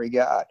genuine in that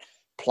regard.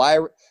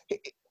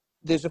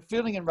 There's a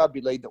feeling in rugby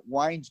league that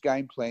Wayne's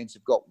game plans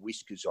have got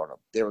whiskers on them.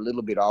 They're a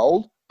little bit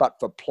old, but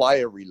for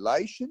player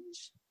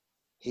relations,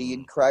 he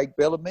and Craig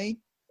Bellamy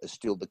are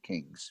still the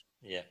kings.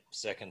 Yeah,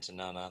 second to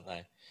none, aren't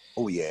they?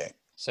 Oh, yeah.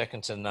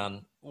 Second to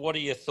none. What are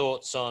your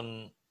thoughts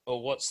on,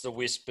 or what's the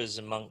whispers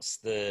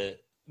amongst the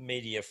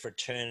media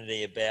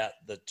fraternity about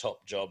the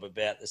top job,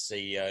 about the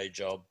CEO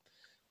job?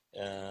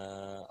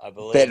 I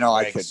believe Ben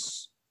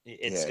Ikin.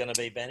 It's going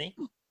to be Benny?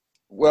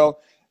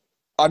 Well,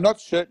 I'm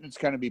not certain it's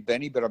going to be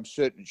Benny, but I'm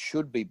certain it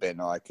should be Ben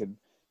Ikin.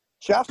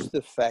 Just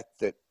the fact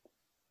that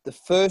the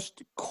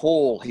first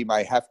call he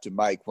may have to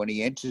make when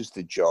he enters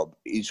the job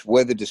is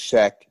whether to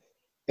sack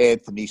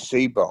Anthony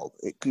Seibold,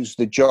 because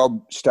the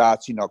job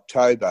starts in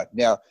October.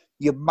 Now,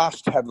 you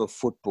must have a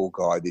football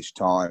guy this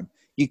time.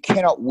 You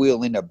cannot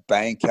wheel in a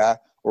banker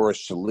or a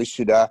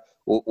solicitor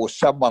or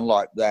someone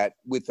like that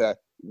with a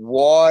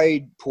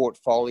wide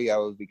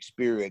portfolio of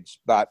experience,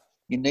 but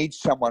you need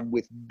someone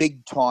with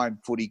big-time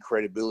footy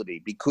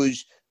credibility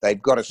because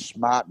they've got to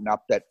smarten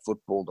up that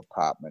football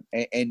department.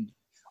 And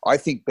I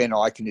think Ben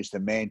Ikin is the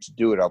man to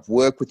do it. I've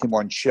worked with him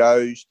on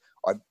shows.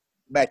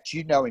 Matt,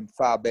 you know him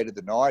far better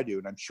than I do,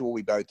 and I'm sure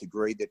we both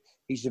agree that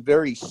he's a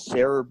very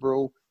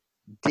cerebral,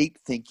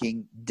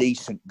 deep-thinking,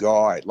 decent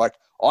guy. Like,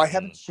 I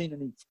haven't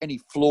seen any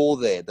flaw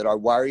there that I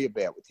worry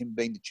about with him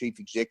being the chief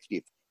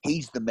executive.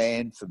 He's the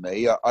man for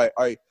me.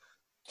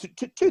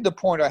 To the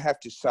point, I have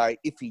to say,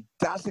 if he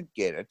doesn't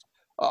get it,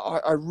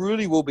 I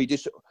really will be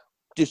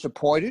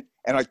disappointed,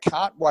 and I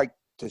can't wait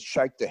to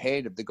shake the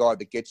hand of the guy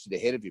that gets it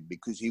ahead of him,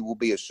 because he will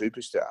be a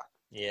superstar.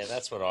 Yeah,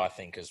 that's what I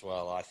think as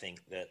well. I think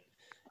that,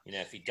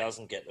 if he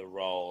doesn't get the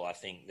role, I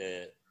think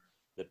the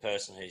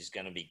person who's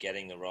going to be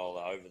getting the role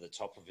over the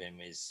top of him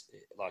is,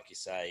 like you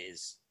say,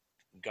 is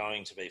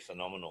going to be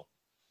phenomenal.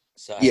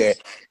 So yeah,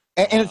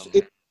 and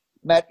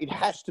Matt, it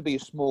has to be a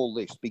small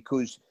list,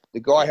 because the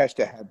guy has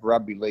to have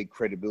rugby league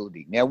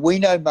credibility. Now, we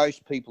know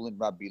most people in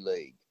rugby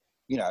league,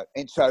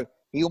 and so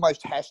he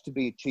almost has to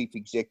be a chief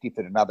executive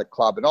at another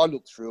club. And I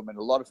look through them, and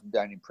a lot of them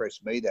don't impress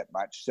me that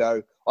much.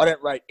 So I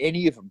don't rate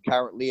any of them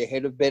currently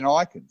ahead of Ben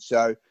Ikin.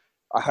 So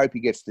I hope he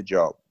gets the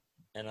job.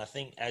 And I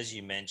think, as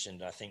you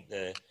mentioned, I think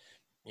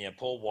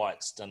Paul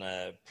White's done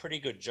a pretty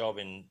good job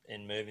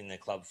in moving the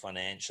club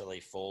financially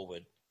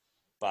forward.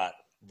 But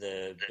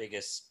the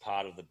biggest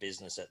part of the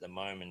business at the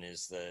moment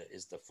is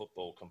the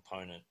football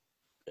component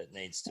that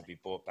needs to be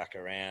brought back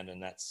around,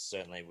 and that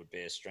certainly would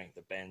be a strength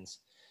of Ben's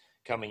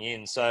coming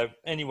in. So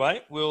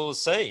anyway, we'll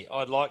see.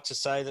 I'd like to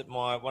say that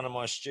one of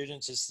my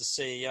students is the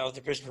CEO of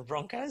the Brisbane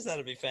Broncos.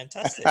 That'd be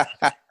fantastic.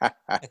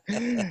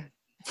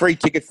 Free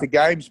tickets to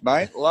games,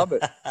 mate. Love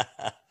it.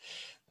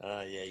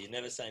 Yeah, you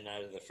never say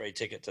no to the free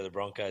ticket to the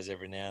Broncos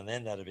every now and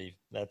then.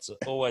 That's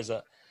always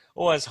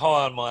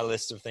high on my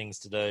list of things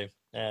to do.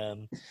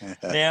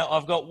 Now,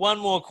 I've got one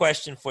more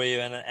question for you,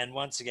 and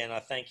once again, I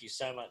thank you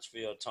so much for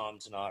your time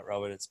tonight,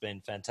 Robert. It's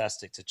been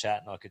fantastic to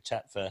chat, and I could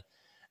chat for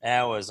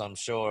hours, I'm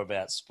sure,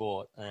 about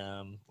sport,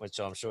 which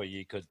I'm sure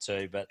you could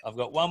too. But I've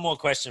got one more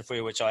question for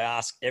you, which I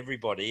ask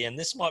everybody, and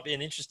this might be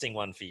an interesting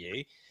one for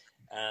you.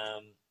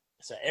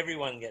 So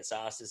everyone gets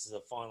asked, this is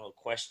a final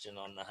question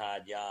on the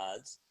hard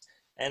yards,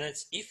 and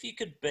it's, if you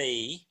could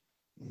be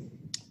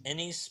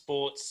any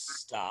sports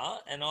star,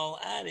 and I'll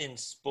add in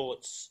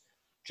sports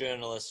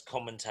journalist,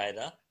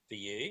 commentator for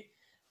you,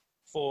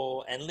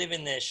 and live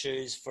in their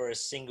shoes for a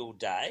single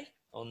day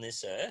on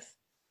this earth,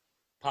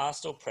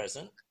 past or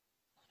present,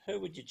 who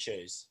would you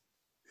choose?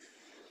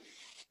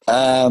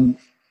 I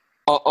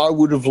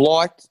would have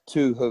liked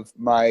to have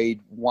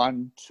made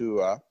one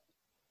tour,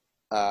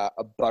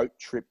 a boat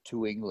trip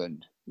to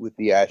England with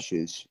the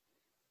Ashes.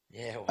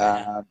 Yeah,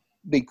 wow.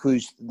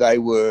 Because they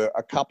were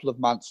a couple of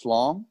months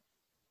long.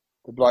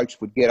 The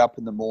blokes would get up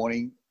in the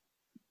morning.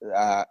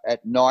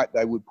 At night,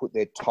 they would put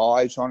their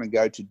ties on and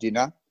go to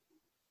dinner.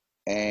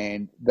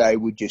 And they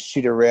would just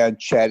sit around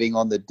chatting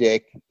on the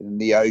deck in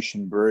the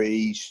ocean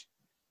breeze.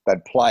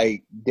 They'd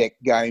play deck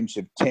games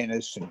of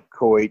tennis and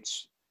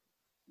quoits.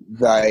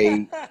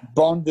 They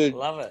bonded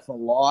for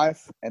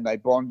life, and they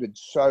bonded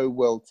so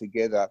well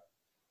together.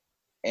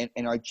 And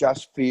I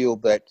just feel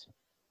that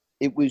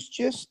it was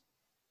just,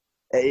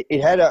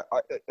 it had a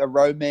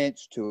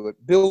romance to it.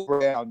 Bill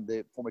Brown,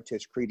 the former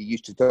Test cricketer,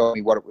 used to tell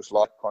me what it was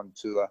like on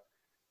tour.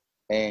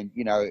 And,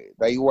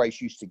 they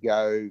always used to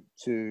go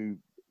to,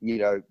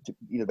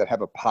 they'd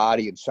have a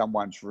party in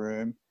someone's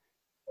room.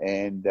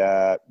 And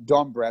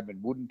Don Bradman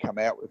wouldn't come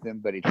out with them,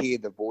 but he'd hear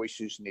the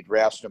voices and he'd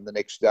rouse them the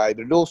next day.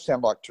 But it all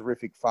sounded like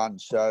terrific fun.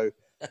 So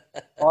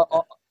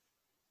I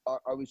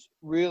was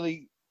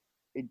really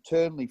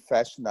internally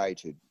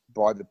fascinated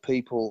by the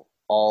people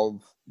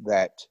of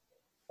that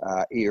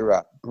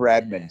era.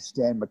 Bradman,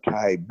 Stan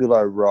McCabe, Bill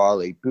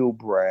O'Reilly, Bill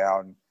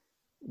Brown.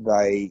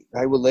 They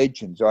were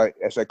legends.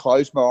 As I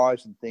close my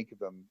eyes and think of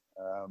them,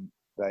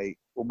 they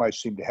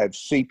almost seem to have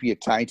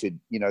sepia-tainted,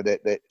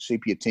 that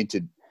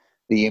sepia-tinted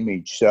the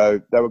image. So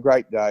they were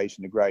great days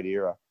in a great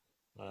era.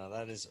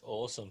 That is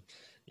awesome.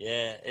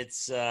 Yeah,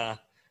 it's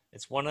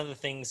one of the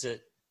things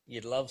that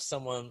you'd love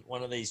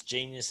one of these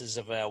geniuses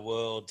of our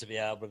world to be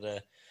able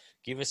to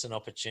give us an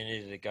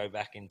opportunity to go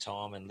back in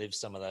time and live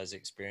some of those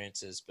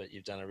experiences. But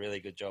you've done a really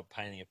good job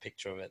painting a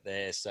picture of it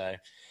there. So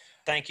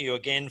thank you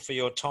again for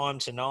your time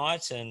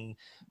tonight. And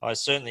I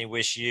certainly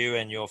wish you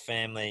and your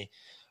family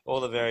all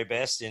the very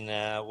best in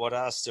what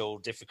are still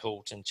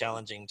difficult and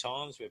challenging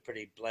times. We're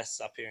pretty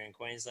blessed up here in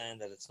Queensland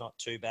that it's not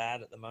too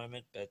bad at the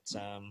moment, but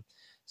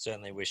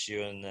certainly wish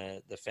you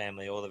and the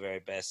family all the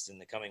very best in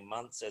the coming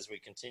months as we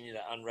continue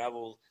to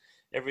unravel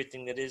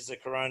everything that is the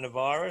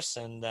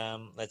coronavirus.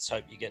 And let's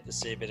hope you get to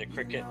see a bit of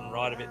cricket and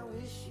ride a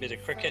bit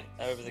of cricket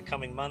over the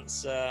coming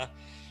months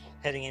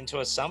heading into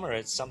a summer.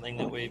 It's something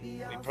that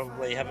we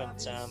probably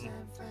haven't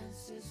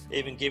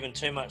even given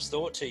too much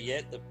thought to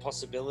yet, the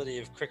possibility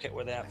of cricket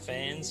without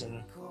fans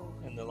and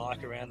the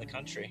like around the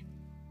country.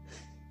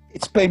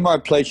 It's been my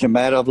pleasure,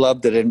 Matt. I've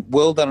loved it, and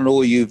well done on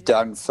all you've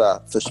done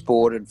for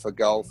sport and for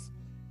golf.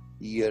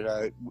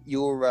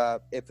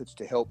 Your efforts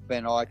to help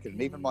Ben Ikin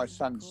and even my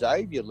son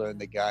Xavier learn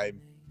the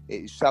game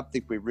is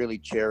something we really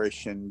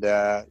cherish, and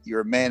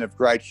you're a man of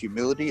great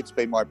humility. It's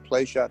been my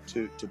pleasure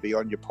to be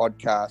on your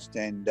podcast,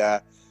 and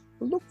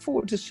we look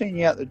forward to seeing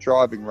you out the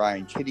driving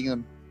range, hitting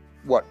them,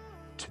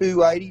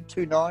 280,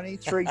 290,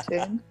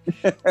 310.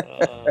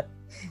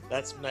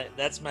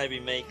 That's maybe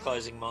me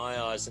closing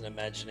my eyes and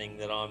imagining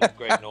that I'm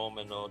Greg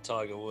Norman or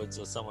Tiger Woods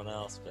or someone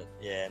else. But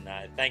yeah,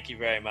 no, thank you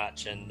very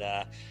much. And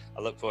I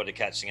look forward to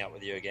catching up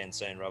with you again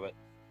soon, Robert.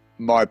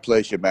 My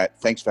pleasure, Matt.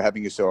 Thanks for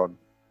having us on.